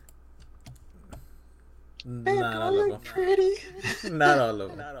 Not all of them. Pretty. Not all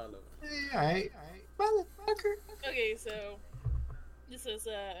of them. Alright. Motherfucker. Okay, so this is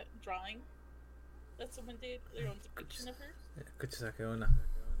a drawing that someone did, their own depiction of her. Escucha esa que una.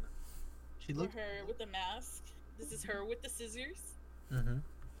 She For looked. her with the mask. This is her with the scissors. Mm-hmm.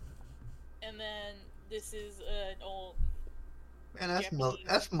 And then this is an old. Man,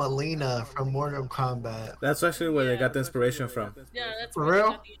 that's Melina from Mortal Kombat. That's actually where they got the inspiration from. Yeah, that's For where they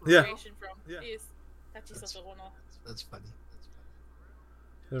real? got the inspiration from. Is Tachisoto Ono. That's funny.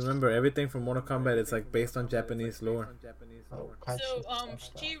 Remember, everything from Mortal Kombat is like based on Japanese lore. Oh, So, Kachi.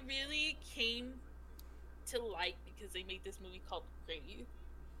 she really came to light because they made this movie called Grave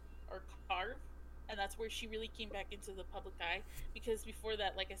or Carve, and that's where she really came back into the public eye. Because before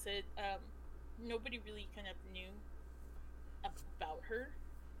that, like I said, nobody really kind of knew about her.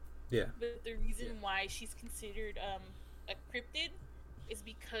 Yeah. But the reason why she's considered a cryptid is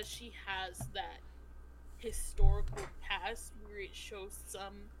because she has that historical past where it shows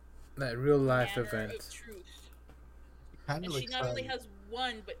some That real life manner event. of truth. Kind And of she looks not only like. has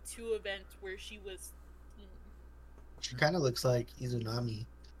one but two events where she was. She kind of looks like Izunami.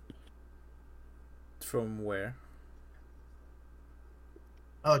 From where?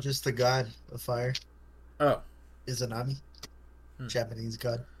 Oh, just the god of fire, Oh. Izunami, Japanese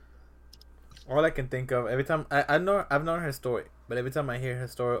god. All I can think of every time I've known her story, but every time I hear her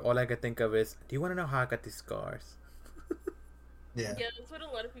story, all I can think of is, do you want to know how I got these scars? Yeah. Yeah, that's what a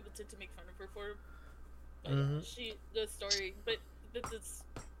lot of people tend to make fun of her for. But Mhm. the story, but this is,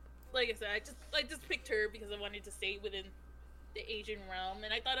 like I said, I just picked her because I wanted to stay within the Asian realm,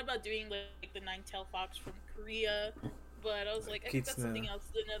 and I thought about doing like the nine-tailed fox from Korea, but I was like, I think that's something else,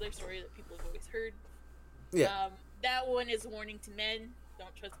 another story that people have always heard. Yeah. That one is a warning to men: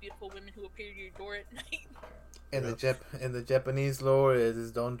 don't trust beautiful women who appear to your door at night. In the Japanese lore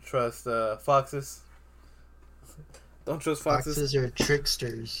is don't trust foxes. Don't trust foxes. Foxes are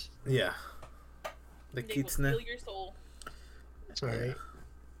tricksters. Yeah. The They will kitsune. steal your soul. That's alright.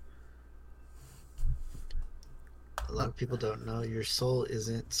 A lot of people don't know your soul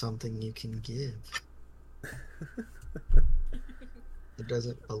isn't something you can give. It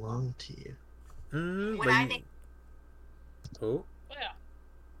doesn't belong to you. Oh. Oh yeah.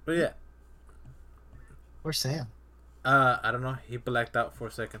 But yeah. Or Sam. I don't know. He blacked out for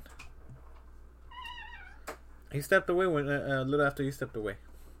a second. He stepped away when a little after you stepped away.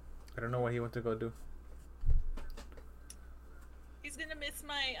 I don't know what he went to go do. He's gonna miss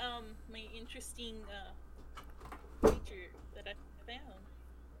my my interesting feature that I found.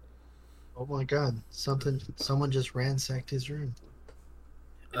 Oh my god. Someone just ransacked his room.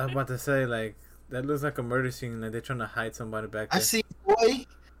 I was about to say, like, that looks like a murder scene. Like they're trying to hide somebody back I there. see, boy.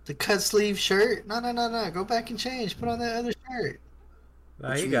 The cut sleeve shirt. No. Go back and change. Put on that other shirt.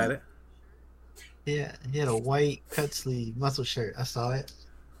 Nah, he got it. Yeah, he had a white cut sleeve muscle shirt. I saw it.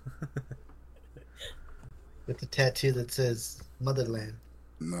 With the tattoo that says Motherland.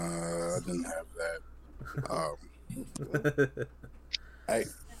 Nah, I didn't have that.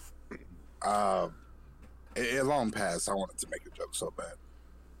 It long past. I wanted to make a joke so bad.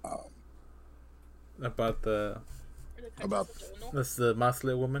 About the About- that's the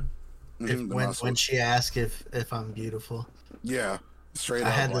muscle woman. The When muscle- she asked if I'm beautiful, yeah, straight I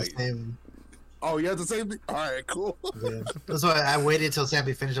up. had the Like, same. oh, you had the same thing. All right, cool. Yeah. That's why I waited till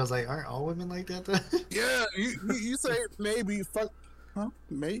Sappy finished. I was like, aren't all women like that though? Yeah, you say maybe fuck, huh?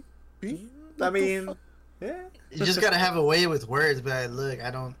 Maybe. I mean, yeah. You just gotta have a way with words. But look,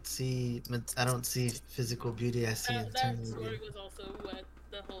 I don't see physical beauty. I see That eternal story beauty. was also what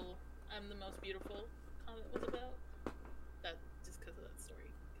the whole "I'm the most beautiful" comment was about. That just because of that story,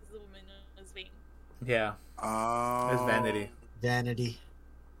 because the woman was vain. Yeah. It's vanity. Vanity.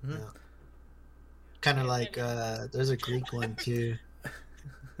 Mhm. Yeah. Kind of like there's a Greek one too.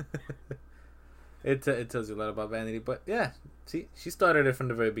 It tells you a lot about vanity, but yeah, see, she started it from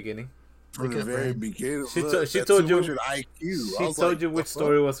the very beginning. From Look the at very Brand. beginning. She look, she that's told you 200 IQ. She told you which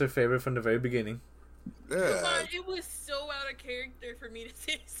story was her favorite from the very beginning. Come Yeah. on, it was so out of character for me to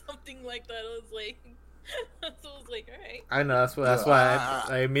say something like that. I was like, so I was like, all right. I know that's why. That's Look, why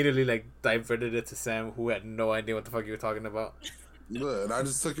I immediately like diverted it to Sam, who had no idea what the fuck you were talking about. Look, and I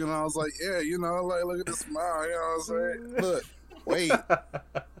just took it and I was like, yeah, you know, like look at the smile, you know what I'm saying? Look, wait.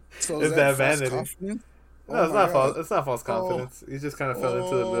 So is It's that that false vanity. confidence? No, Oh it's my not God. false. It's not false confidence. You just kind of fell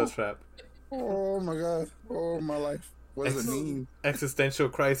into the little Oh. trap. Oh my God. Oh my life. What does it mean? Existential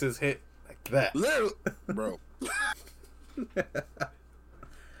crisis hit like that. Literally, bro.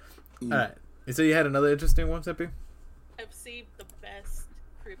 All right. So you had another interesting one, Sippy? I've saved the best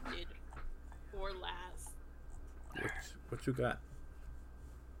cryptid for last. What you got?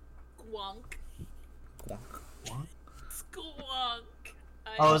 Squonk. Quonk. Squonk.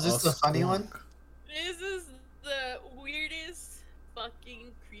 Oh, is this the funny one? This is the weirdest fucking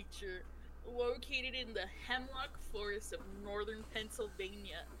creature located in the hemlock forest of northern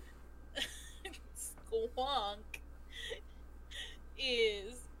Pennsylvania. Squonk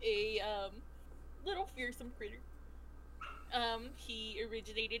is a little fearsome critter. He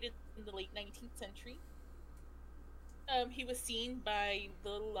originated in the late 19th century. He was seen by the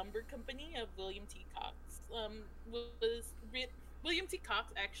lumber company of William T. Cox. William T.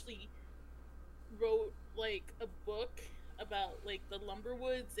 Cox actually wrote like a book about like the lumber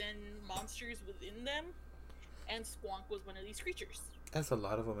woods and monsters within them, and Squonk was one of these creatures. That's a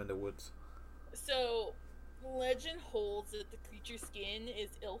lot of them in the woods. So, legend holds that the creature's skin is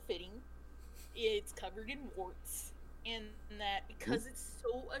ill-fitting, it's covered in warts, and that because it's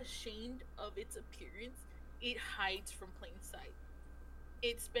so ashamed of its appearance, it hides from plain sight.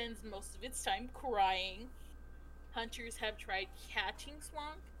 It spends most of its time crying. Hunters have tried catching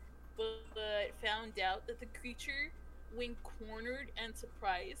Squonk, but found out that the creature, when cornered and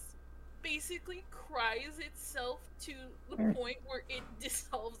surprised, basically cries itself to the point where it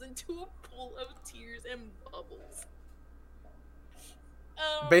dissolves into a pool of tears and bubbles.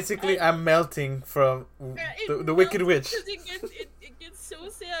 Basically, and- I'm melting from it the Wicked melts Witch. because it gets so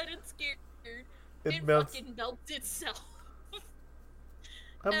sad and scared. It melts. fucking melts itself.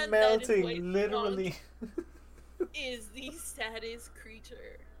 I'm and that is why melting, literally. Is the saddest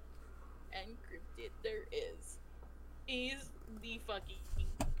creature and cryptid there is. Is the fucking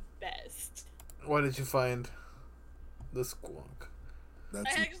best. Why did you find the Squonk?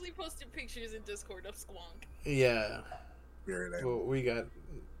 That's I actually posted pictures in Discord of Squonk. Yeah. very nice. Well, we got.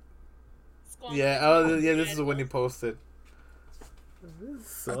 Squonk Yeah. is Oh, my yeah. This is the one you animal. posted.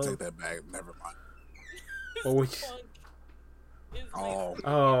 I take that back. Never mind. Oh, we- Squonk is my Oh.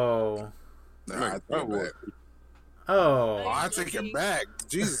 spirit Oh. No, I take it back. Oh. Oh, I take it back.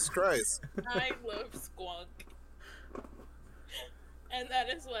 Jesus Christ. I love Squonk. And that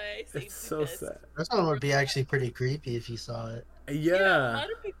is why I saved It's the so best. sad. This one would be actually pretty creepy if you saw it. A Yeah. lot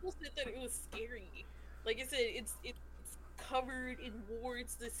of people said that it was scary. Like I said, it's covered in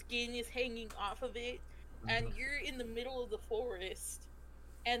warts, the skin is hanging off of it, and you're in the middle of the forest,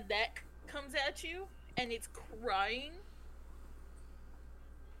 and that comes at you, and it's crying.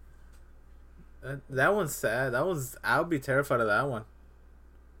 That one's sad. I would be terrified of that one.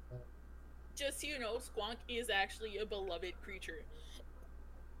 Just so you know, Squonk is actually a beloved creature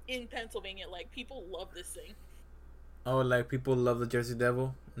in Pennsylvania. Like, people love this thing. Oh, like people love the Jersey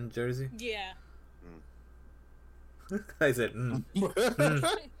Devil in Jersey. Yeah. I said, But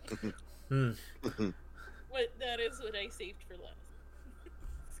that is what I saved for last.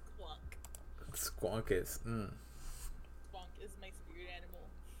 Squonk. Squonk is. Squonk is my spirit animal.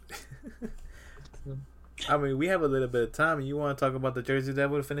 I mean, we have a little bit of time. You want to talk about the Jersey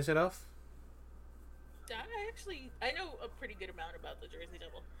Devil to finish it off? I know a pretty good amount about the Jersey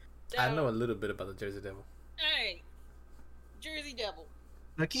Devil. I know a little bit about the Jersey Devil. Alright. Jersey Devil.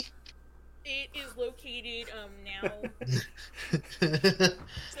 Nucky? It is located now.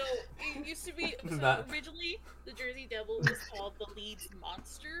 So it used to be. So Not- originally, the Jersey Devil was called the Leeds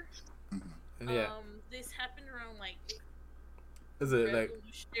Monster. Yeah. This happened around like Is it like?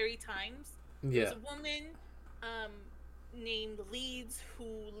 revolutionary times. Yeah. There's a woman named Leeds who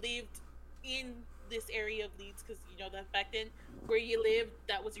lived in this area of Leeds, because you know that back then where you lived,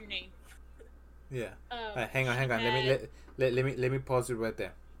 that was your name. Yeah. Hang on. she had- Let me pause it right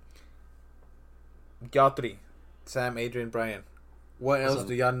there. Y'all three, Sam, Adrian, Brian. What What's else up?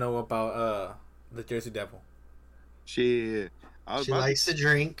 do y'all know about the Jersey Devil? Shit. I was She about to- likes to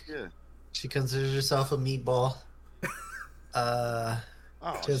drink. Yeah. She considers herself a meatball. Oh,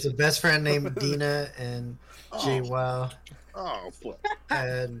 She has a best friend named Dina and Jay oh, Wow. oh, fuck.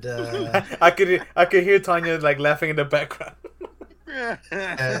 And I could hear Tanya like laughing in the background. We're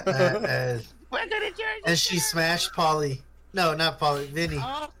gonna Jersey. and she smashed Polly. No, not Polly. Vinny.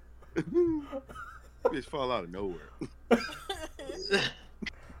 Oh. Bitch fall out of nowhere.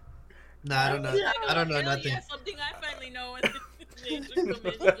 No, I don't know. Like, I don't oh, know hell nothing. yeah, something I finally know. And they just come in and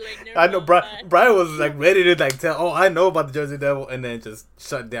be like, never I know mind. Brian was like ready to like tell. Oh, I know about the Jersey Devil, and then just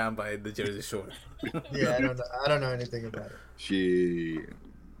shut down by the Jersey Shore. Yeah, I don't know. I don't know anything about it. Shit.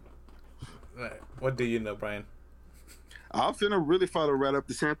 Right. What do you know, Brian? I'm finna really follow right up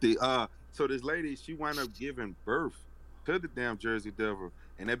the same thing. So this lady, she wound up giving birth to the damn Jersey Devil,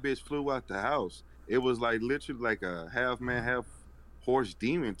 and that bitch flew out the house. It was like literally like a half man, half horse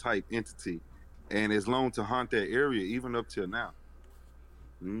demon type entity, and it's known to haunt that area even up till now.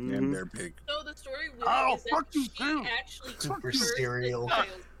 Damn, Mhm. they're big. So the story with Oh, it is that fuck you, she too. actually Super cursed serial. the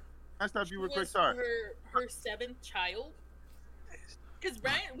child. I stopped She you real quick. was Sorry. her seventh child. Because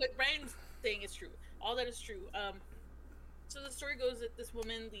what Brian's saying is true. All that is true. So the story goes that this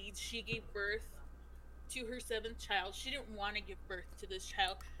woman leads. She gave birth to her seventh child. She didn't want to give birth to this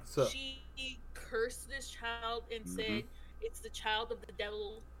child. So She cursed this child and said, "It's the child of the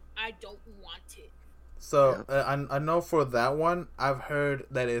devil. I don't want it." so I know for that one I've heard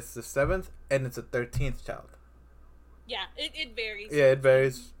that it's the 7th and it's a 13th child. Yeah, it varies. Yeah, it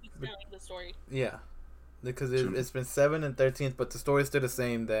varies. He's telling the story. Yeah, because True. it's been 7 and 13th, but the story's still the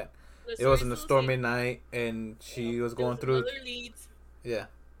same. That The it wasn't story's a still the stormy same. night and she was There going through. other leads. Yeah.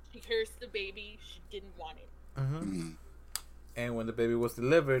 She cursed the baby. She didn't want it. Mm. And when the baby was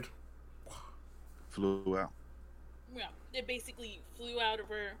delivered, Flew out. Yeah, it basically flew out of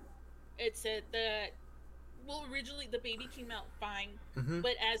her. It said that, well, originally the baby came out fine,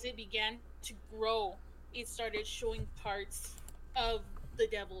 but as it began to grow, it started showing parts of the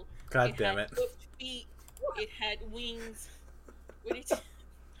devil. God damn had it. hooked feet. It had wings. What did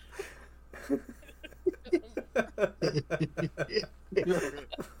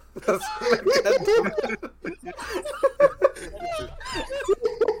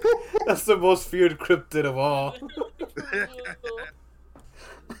That's the most feared cryptid of all.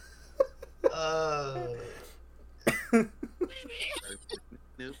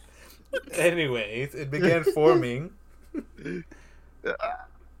 Anyways, it began forming.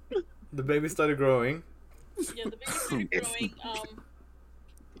 The baby started growing. Yeah, the baby started growing.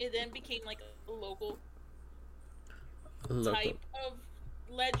 It then became like a local type of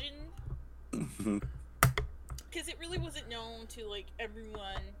legend because it really wasn't known to like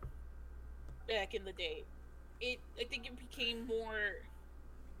everyone back in the day. I think it became more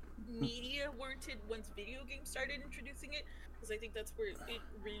media oriented once video games started introducing it, because I think that's where it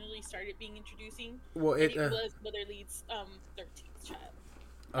really started being introducing. Well, And it was Mother Leeds' 13th child.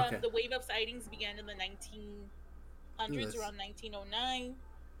 Okay. The wave of sightings began in the 1900s, around 1909.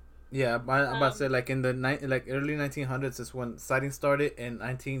 Yeah, I'm about to say like in the early 1900s is when sightings started. In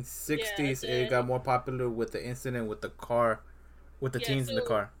 1960s, it got more popular with the incident with the car, with the teens in the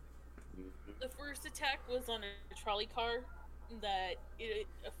car. The first attack was on a trolley car that it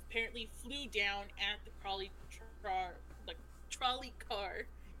apparently flew down at the trolley car,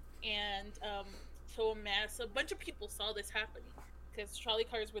 and so a bunch of people saw this happening because trolley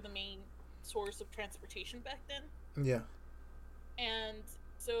cars were the main source of transportation back then. Yeah. And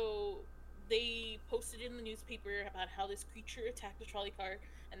so they posted in the newspaper about how this creature attacked the trolley car,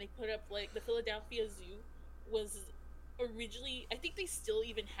 and they put up like the Philadelphia Zoo was originally, I think they still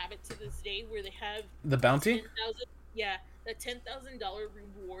even have it to this day, where they have the bounty. The $10,000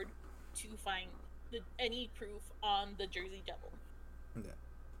 reward to find any proof on the Jersey Devil. Yeah,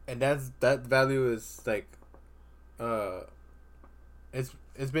 and that value is like,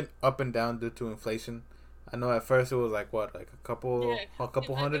 it's been up and down due to inflation. I know at first it was like what, like a couple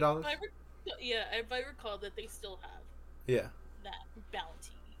 $100. If I recall that they still have. Yeah. That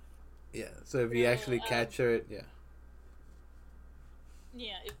bounty. Yeah. So if you actually capture it, yeah.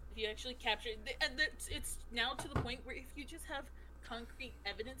 Yeah, if you actually capture it, and it's now to the point where if you just have concrete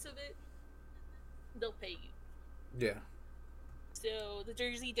evidence of it, they'll pay you. Yeah. So the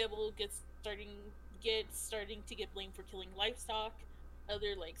Jersey Devil gets starting to get blamed for killing livestock,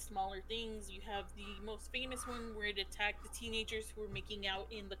 other like smaller things. You have the most famous one where it attacked the teenagers who were making out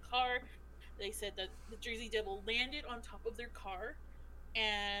in the car. They said that the Jersey Devil landed on top of their car,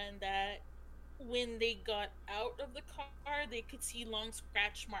 and that when they got out of the car, they could see long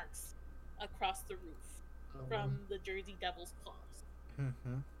scratch marks across the roof from the Jersey Devil's claws.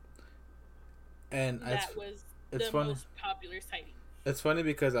 Mm-hmm. And that was the funny. most popular sighting. It's funny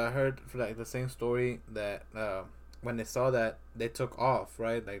because I heard like the same story that when they saw that, they took off,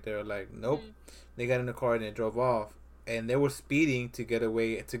 right? Like they were like, nope. They got in the car and they drove off, and they were speeding to get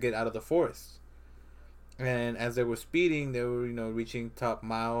out of the forest. And as they were speeding, they were reaching top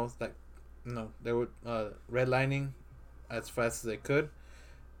miles, like they were redlining as fast as they could.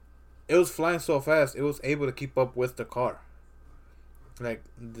 it was flying so fast, it was able to keep up with the car. Like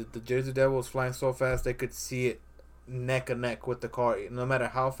the Jersey Devil was flying so fast, they could see it neck and neck with the car. No matter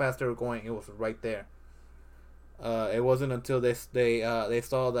how fast they were going, it was right there. It wasn't until they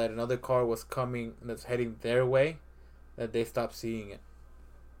saw that another car was coming that's heading their way that they stopped seeing it.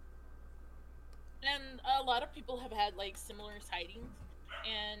 And a lot of people have had like similar sightings,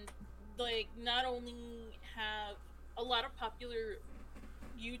 and like not only have a lot of popular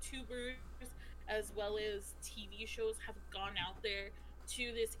YouTubers as well as TV shows have gone out there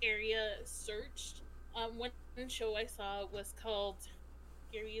to this area searched. One show I saw was called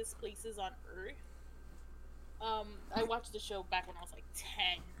Scariest Places on Earth. I watched the show back when I was like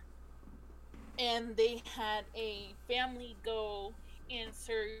 10, and they had a family go and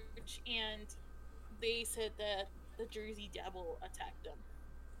search, and they said that the Jersey Devil attacked them.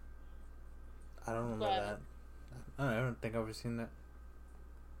 I don't remember that. I don't think I've ever seen that.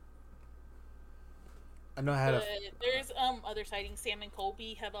 I know I had there's other sightings. Sam and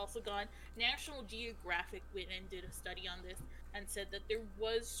Colby have also gone. National Geographic went and did a study on this and said that there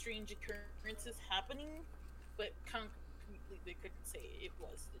was strange occurrences happening, but concretely they couldn't say it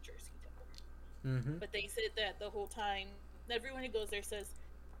was the Jersey Devil. Mm-hmm. But they said that the whole time, everyone who goes there says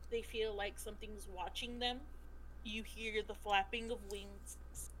they feel like something's watching them. You hear the flapping of wings,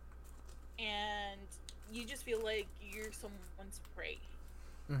 and you just feel like you're someone's prey.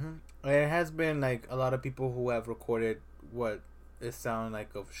 Mm-hmm. There has been like a lot of people who have recorded what it sound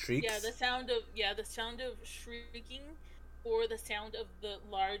like of shrieks. Yeah, the sound of shrieking, or the sound of the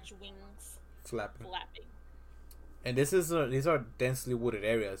large wings flapping. And these are densely wooded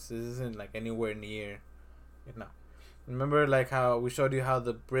areas. This isn't like anywhere near, you know. Remember like how we showed you how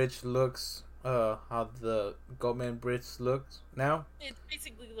the bridge looks, how the Goatman Bridge looks now? It's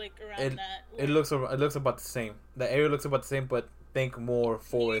basically like around that. It looks about the same. The area looks about the same, but think more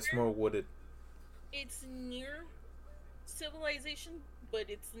forest, more wooded. It's near civilization, but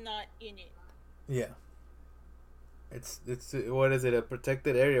it's not in it. Yeah. It's what is it? A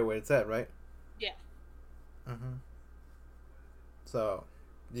protected area where it's at, right? Yeah. Mm-hmm. So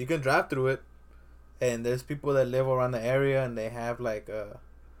you can drive through it, and there's people that live around the area, and they have like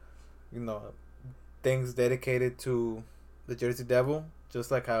things dedicated to the Jersey Devil. Just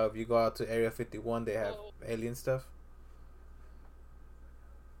like how if you go out to Area 51, they have alien stuff.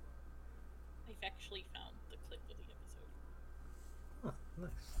 I've actually found the clip of the episode. Oh,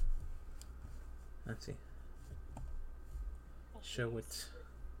 nice. Let's see. Show it.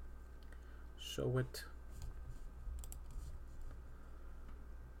 Show it.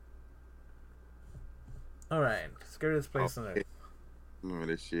 Alright. Scariest place on earth. Remember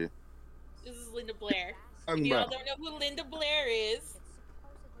this shit. This is Linda Blair. Talking Y'all about- don't know who Linda Blair is.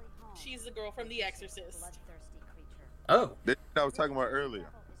 She's the girl from The Exorcist. Oh. This I was talking about earlier.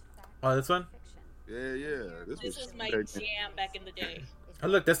 Oh, this one? Yeah. This was my jam back in the day. Oh,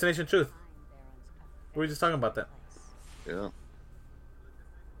 look. Destination Truth. We were just talking about that. Yeah.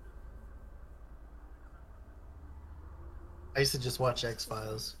 I used to just watch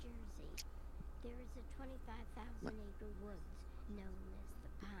X-Files. There is a 25,000-acre woods known as the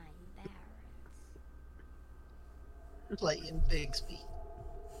Pine Barrens. Clayton Bigsby.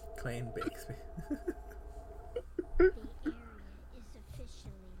 Clayton Bigsby. The area is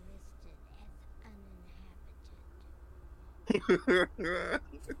officially listed as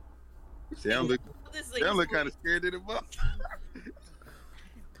uninhabited. Sound look kind of scared of the book.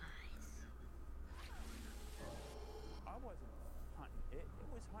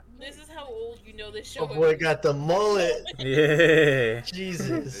 This is how old you know this show Oh boy, got the mullet. Yeah.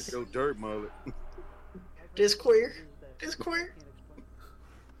 Jesus. It's your dirt mullet. This queer. This queer.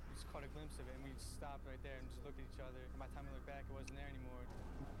 Just caught a glimpse of it, and we stopped right there and just looked at each other. And by the time we looked back, it wasn't there anymore.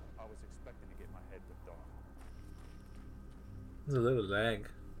 I was expecting to get my head ripped off. There's a little lag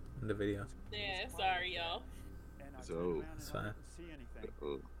in the video. Yeah, sorry, y'all. And I So- turned around It's and I fine. didn't see anything.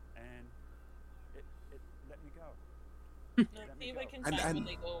 And it let me go. Let's see if I can find when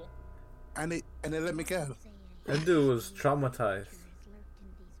they go. And they let me go. That dude was traumatized.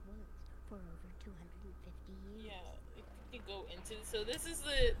 Yeah, it could go into. So this is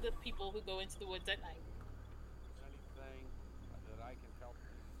the people who go into the woods at night. Anything that I can help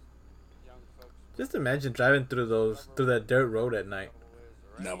these young folks Just imagine driving through that dirt road at night.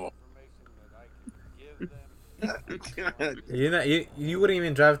 Never. You wouldn't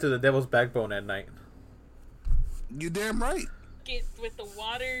even drive through the Devil's Backbone at night. You damn right. Get with the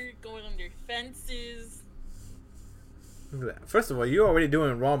water, going under fences. Look at that. First of all, you're already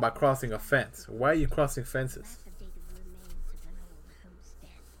doing wrong by crossing a fence. Why are you crossing fences?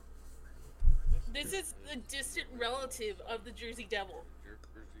 This is the distant relative of the Jersey Devil.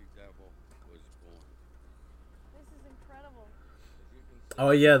 incredible.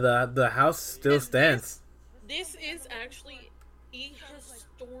 Oh yeah, the house still And stands. This is actually a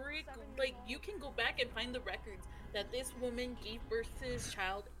historic. Like, you can go back and find the records that this woman gave birth to this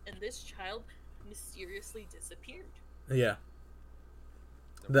child, and this child mysteriously disappeared. Yeah.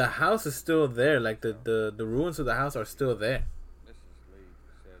 The house is still there. Like the ruins of the house are still there. Mrs. Lee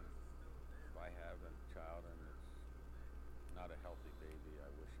said, if I have a child and it's not a healthy baby, I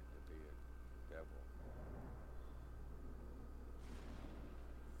wish it to be a devil.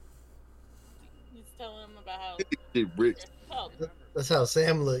 He's telling him about how. Hey, Rick. Oh, That's how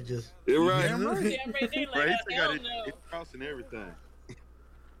Sam looked. Just You're right. yeah, right there, like, Right, he oh, still hell got it no. cross and everything.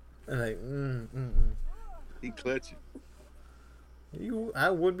 Like, He clutching. I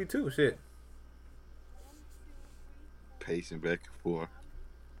would be too. Shit. Pacing back and forth.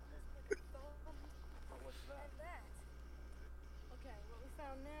 What's that? Okay, what we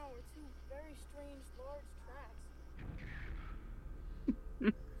found now are two very strange large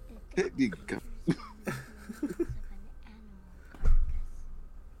tracks. That nigga go. Bones of an animal carcass.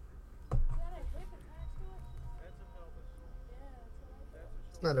 Is that a hip attached to it? That's a pelvis. Yeah, that's what I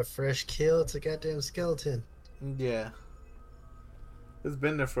thought. it's not a fresh kill. It's a goddamn skeleton. Yeah. It's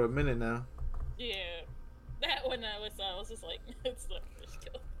been there for a minute now. Yeah, that one I was just like, it's the fish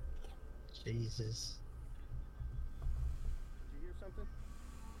kill. Jesus. Did you hear something?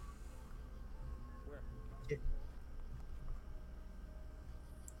 Where?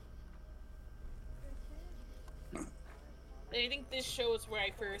 I think this shows where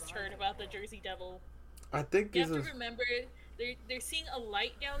I first heard about the Jersey Devil. I think You this have to is. remember, they're seeing a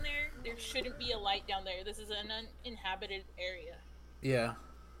light down there. There shouldn't be a light down there. This is an uninhabited area. Yeah.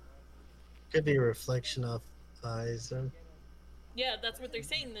 Could be a reflection of eyes. Though. Yeah, that's what they're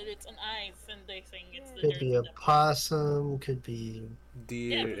saying, that it's an eyes, and they're saying it's the Could Jersey be a Devil. possum. Could be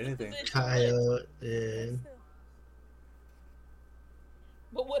Deer, Yeah, anything. coyote. Yeah.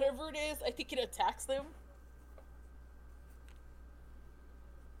 But whatever it is, I think it attacks them.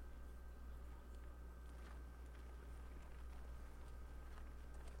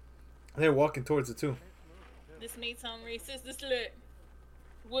 They're walking towards it too. This may sound racist. This look.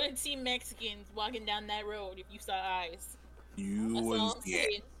 Wouldn't see Mexicans walking down that road if you saw eyes. You That's all wouldn't I'm see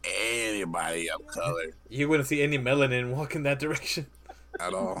saying. anybody of color You wouldn't see any melanin walk in that direction.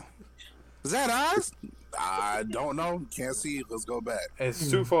 at all. Is that us? I don't know. Can't see. Let's go back. It's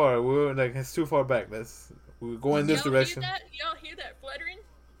too far. It's too far back. We're going this Y'all direction. Hear that? Y'all hear that fluttering?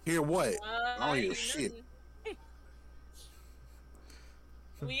 Hear what? I don't hear hear shit. nothing.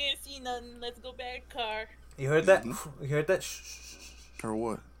 We ain't see nothing. Let's go back, car. You heard that? You heard that? Shh, shh, shh, Or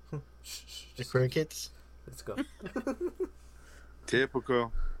what? shh, shh. The crickets. Let's go.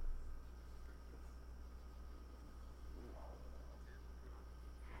 Typical.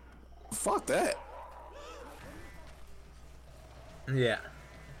 Fuck that. Yeah.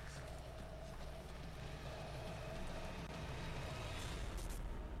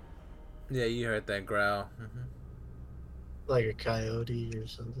 Yeah, you heard that growl. Like a coyote or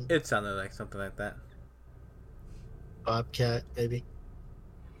something. It sounded like something like that. Bobcat, maybe.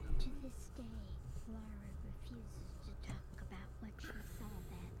 To this day, Laura refuses to talk about what she saw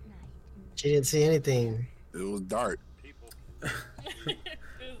that night. She didn't see anything. It was dark. People think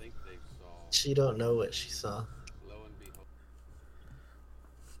they saw. She don't know what she saw. Lo and behold.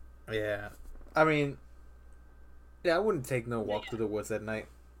 Yeah. I mean, yeah, I wouldn't take no walk through the woods at night.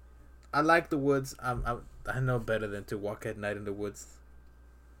 I like the woods. I know better than to walk at night in the woods.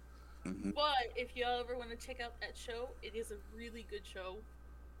 But if y'all ever want to check out that show, it is a really good show.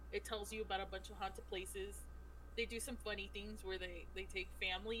 It tells you about a bunch of haunted places. They do some funny things where they take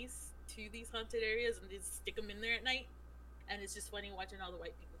families to these haunted areas and just stick them in there at night. And it's just funny watching all the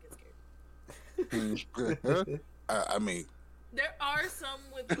white people get scared. I mean, There are some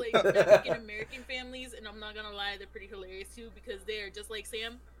with like African American families, and I'm not gonna lie, they're pretty hilarious too because they're just like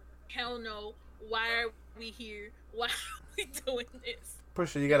Sam. Hell no! Why are we here? Why are we doing this?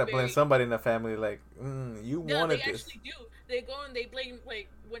 Pretty sure you gotta blame somebody in the family. Like, you Yeah, wanted they this. actually do. They go and they blame like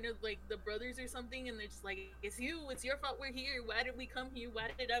one of like the brothers or something, and they're just like, "It's you. It's your fault. We're here. Why did we come here? Why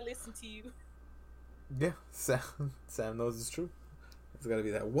did I listen to you?" Yeah, Sam knows it's true. It's gotta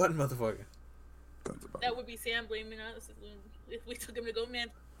be that one motherfucker. That would be Sam blaming us. If we took him to Goat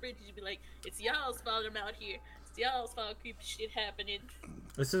Man's Bridge, he'd be like, "It's y'all's fault I'm out here. It's y'all's fault creepy shit happening."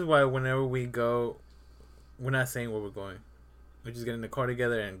 This is why whenever we go, we're not saying where we're going. We just get in the car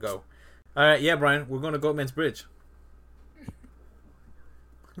together and go. All right, yeah, Brian, we're going to Goatman's Bridge.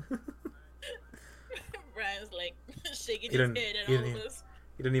 Brian's like shaking He his didn't- head at he all of didn't- us.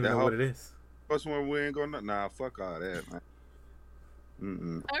 You don't even know what it is. First one we ain't gonna. Nah, fuck all that, man.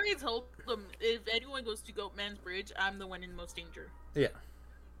 Mm-mm. I already told them if anyone goes to Goatman's Bridge, I'm the one in most danger. Yeah.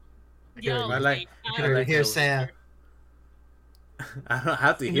 Y'all I are like- safe. I Here, like here, those. Sam. I don't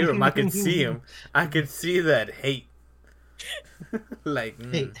have to hear him. I can see him. I can see that hate. Like,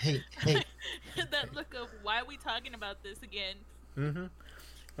 Hey. That look of why are we talking about this again? Mm-hmm.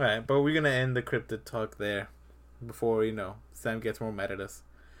 All right, but we're gonna end the cryptid talk there before Sam gets more mad at us.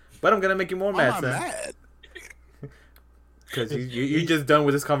 But I'm gonna make you more I'm mad, not Sam, mad. because you just done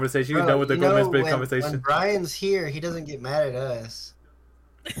with this conversation. You're Bro, done with the you know, Goldman Spirit when conversation. Brian's here, he doesn't get mad at us.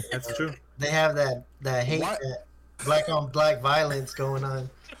 That's true. They have that hate, What? that black on black violence going on.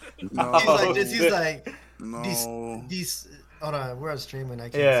 No, He's like this. He's like no. these. Hold on, we're on streaming. I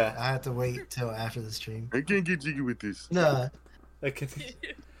can't. Yeah. I have to wait till after the stream. I can't get jiggy with this. Nah.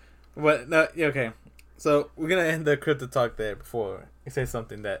 But no, yeah, okay. So we're gonna end the cryptid talk there before we say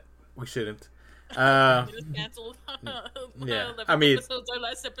something that we shouldn't. Just canceled. Yeah, 11 I mean- episodes, our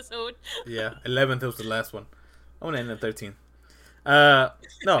last episode. Yeah, 11th was the last one. I want to end at 13. No,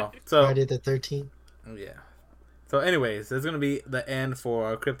 so Friday the 13th. yeah. So, anyways, that's gonna be the end for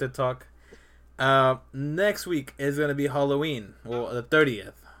our cryptid talk. Next week is gonna be Halloween, or the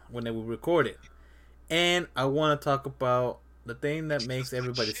 30th, when they will record it, and I want to talk about the thing that makes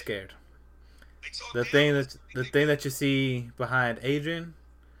everybody scared. The thing that you see behind Adrian,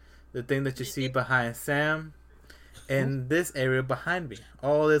 the thing that you see behind Sam, and this area behind me.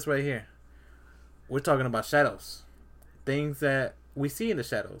 All this right here. We're talking about shadows, things that we see in the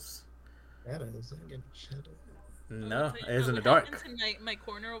shadows. Shadows. I get shadows. No, So you it's know in the what dark. happens in my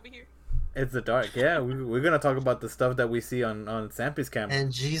corner over here. It's the dark. Yeah, we're gonna talk about the stuff that we see on Sampy's camera.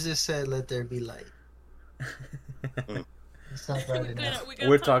 And Jesus said, "Let there be light." It's not bright enough. We're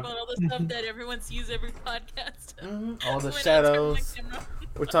We're gonna talk talk- about all the stuff that everyone sees every podcast. All the When I turn my shadows. camera.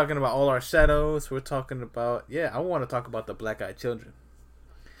 We're talking about all our shadows. We're talking about I want to talk about the black-eyed children.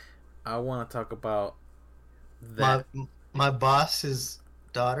 I want to talk about that. My boss's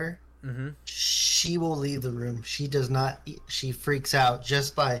daughter. Mm-hmm. She will leave the room. She does not. She freaks out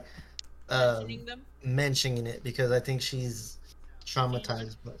just by Mentioning them. mentioning it because I think she's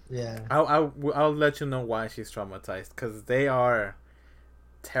traumatized. But yeah, I'll let you know why she's traumatized, because they are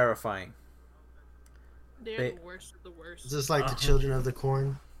terrifying. They're the worst of the worst. is this like the Children of the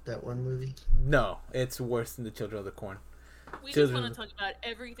Corn? That one movie. No, it's worse than the Children of the Corn. We Children- just want to talk about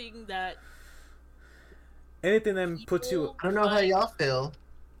everything that Anything that puts you. I don't know how y'all feel.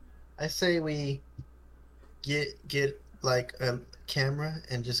 I say we get like a camera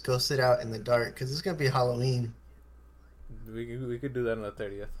and just go sit out in the dark because it's gonna be Halloween. We could do that on the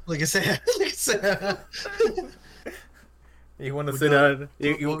 30th. Like I said, You want to We'll sit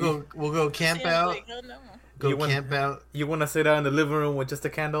go- out? we'll go camp Sam's out. like, oh no. Go You want- camp out You want to sit out in the living room with just a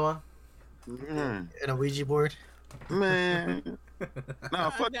candle on? and a Ouija board. Man.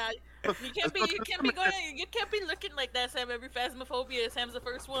 Nah, fuck. Nah, you can't be looking like that, Sam. Every phasmophobia, Sam's the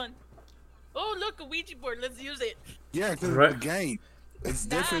first one. Oh look, a Ouija board. Let's use it. Yeah, because Right. the game. It's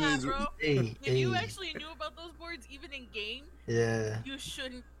Nah, different. As, bro. Hey, If you hey. actually knew about those boards, even in game, Yeah. you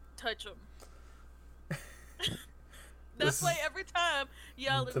shouldn't touch them. This That's why is- every time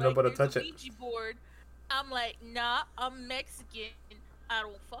y'all are To like, nobody there's touch a it. Ouija board, I'm like, nah, I'm Mexican. I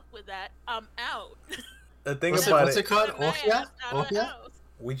don't fuck with that. I'm out. The thing What's about it it, called? Get my Ohia? ass out of the Ohia? house.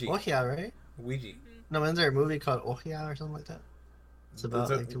 Ouija. Ohia, right? Ouija. No, isn't there a movie called Ohia or something like that? It's about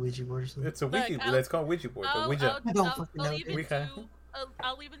It's a- like the Ouija board or something. It's a Ouija. Like, It's called Ouija board. The I'll, Ouija. I don't fucking know.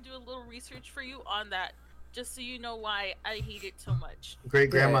 I'll even do a little research for you on that, just so you know why I hate it so much. Great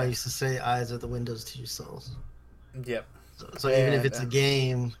grandma Yeah. used to say, "Eyes are the windows to your souls." Yep. So even if Yeah, it's a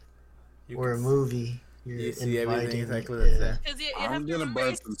game You or a can movie, you're you see everything inviting exactly it. the same. Because you I'm have to gonna remember,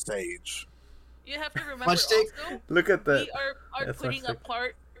 burn some sage. you have to remember Watch stick. also, Look at that. we are That's putting a fantastic.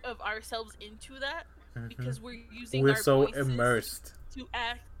 part of ourselves into that because we're using We're our so voices immersed. to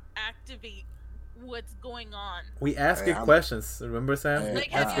activate what's going on. We ask Hey, you I'm- questions. Remember, Sam? Hey, We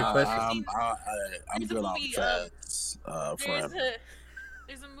Like, ask you have questions. you- I'm There's a good on movie, facts.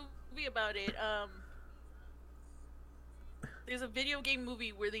 There's a movie about it. There's a video game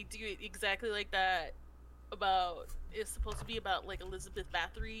movie where they do it exactly like that. It's supposed to be about like Elizabeth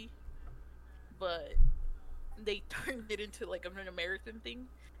Bathory, but they turned it into like an American thing.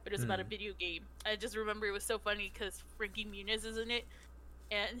 But it's about a video game. I just remember it was so funny because Frankie Muniz is in it,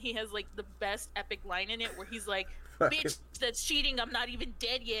 and he has like the best epic line in it where he's like, "Bitch, that's cheating. I'm not even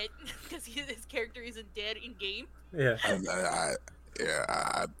dead yet," because his character isn't dead in game. Yeah. I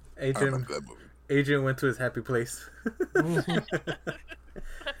Adrian. remember that movie. Adrian went to his happy place.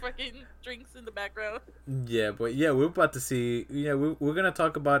 Fucking drinks in the background. Yeah, but yeah, we're about to see. We're gonna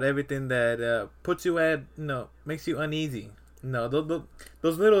talk about everything that puts you at, makes you uneasy, No,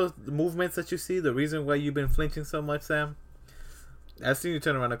 those little movements that you see, the reason why you've been flinching so much, Sam. I've seen you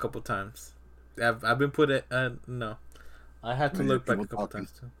turn around a couple times. I've been put at no. I had to Yeah, look back a people couple talking.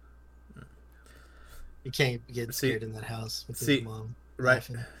 times too. You can't get See- scared in that house with see, his mom Right,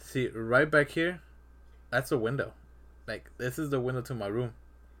 laughing. see, right back here, that's a window. Like this is the window to my room.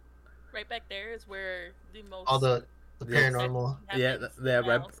 Right back there is where the most All the Yeah. paranormal. Yeah, happens in yeah, the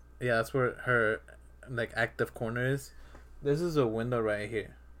right. house. Yeah, that's where her like active corner is. This is a window right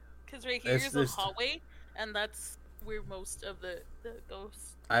here. Because right here It's is a just- hallway, and that's where most of the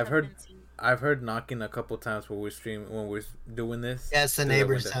ghosts I've have heard- been seen. I've heard knocking a couple times when we're doing this. Yeah, it's the through that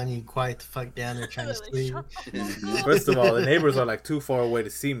neighbors window. telling you quiet the fuck down. They're trying to Like, sleep. shut the fuck up. First of all, the neighbors are like too far away to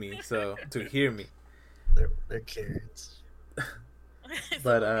see me, so to hear me. They're Karens. It's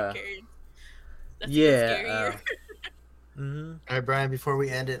But, a woman carrying. That's yeah. even scarier. Mhm. All right, Brian. Before we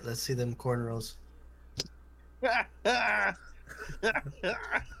end it, let's see them corn rolls.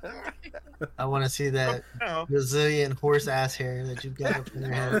 I want to see that Now, Brazilian horse ass hair that you got up in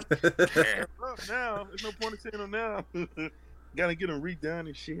your head. look now, there's no point in saying them now. Gotta get them redone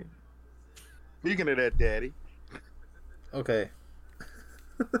and shit. Speaking of that, Daddy, Okay.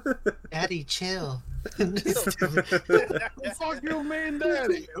 Daddy, chill. Fuck you, man,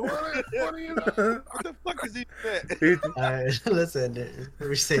 daddy. What are you? what the fuck is he that? All right, let's end it.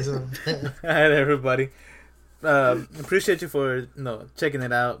 We say something. All right, everybody. Appreciate you for checking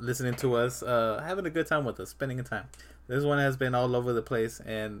it out, listening to us, having a good time with us, spending a time. This one has been all over the place,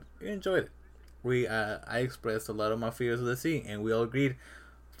 and we enjoyed it. I expressed a lot of my fears of the sea, and we all agreed,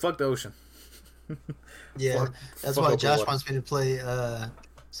 fuck the ocean. Yeah, that's why open Josh water. wants me to play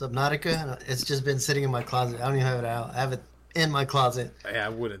Subnautica. And it's just been sitting in my closet. I don't even have it out. I have it in my closet. Yeah, I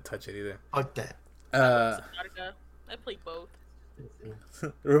wouldn't touch it either. Fuck that. Subnautica. I played both. You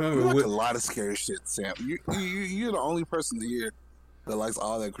Remember, like we, a lot of scary shit, Sam. You're the only person here that likes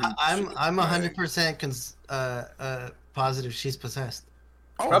all that creepy shit. I'm Like, 100% positive she's possessed.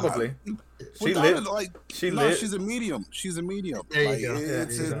 oh, probably. She Without lit. it, like, She no, lit. she's a medium. She's a medium. There you Like, go.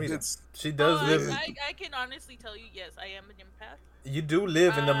 It's, Yeah, there you go. it's She does live. I can honestly tell you, yes, I am an empath. You do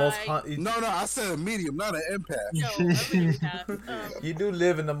live in the most. I- no. I said a medium, not an empath. No, I'm an empath. You do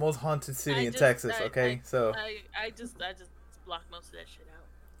live in the most haunted city I in just- Texas. I- Okay, so I just block most of that shit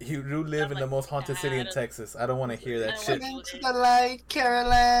out. you do live I'm in the like, most haunted city in nah, Texas. I don't want to hear that I shit. don't Going to the light,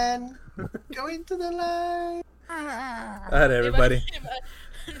 Caroline. Going to the light. All right, everybody.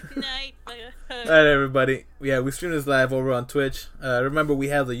 Night. All right, everybody. Yeah, we stream this live over on Twitch. Remember, we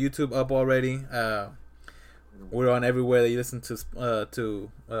have the YouTube up already. We're on everywhere that you listen to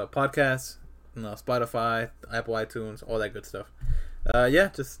podcasts, Spotify, Apple iTunes, all that good stuff. Yeah,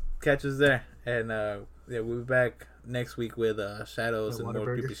 just catch us there, and yeah, we'll be back next week with shadows The and more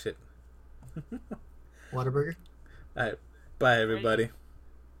Whataburger? creepy shit. Whataburger? All right, bye, everybody.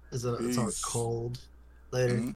 It's all Peace. cold. Later.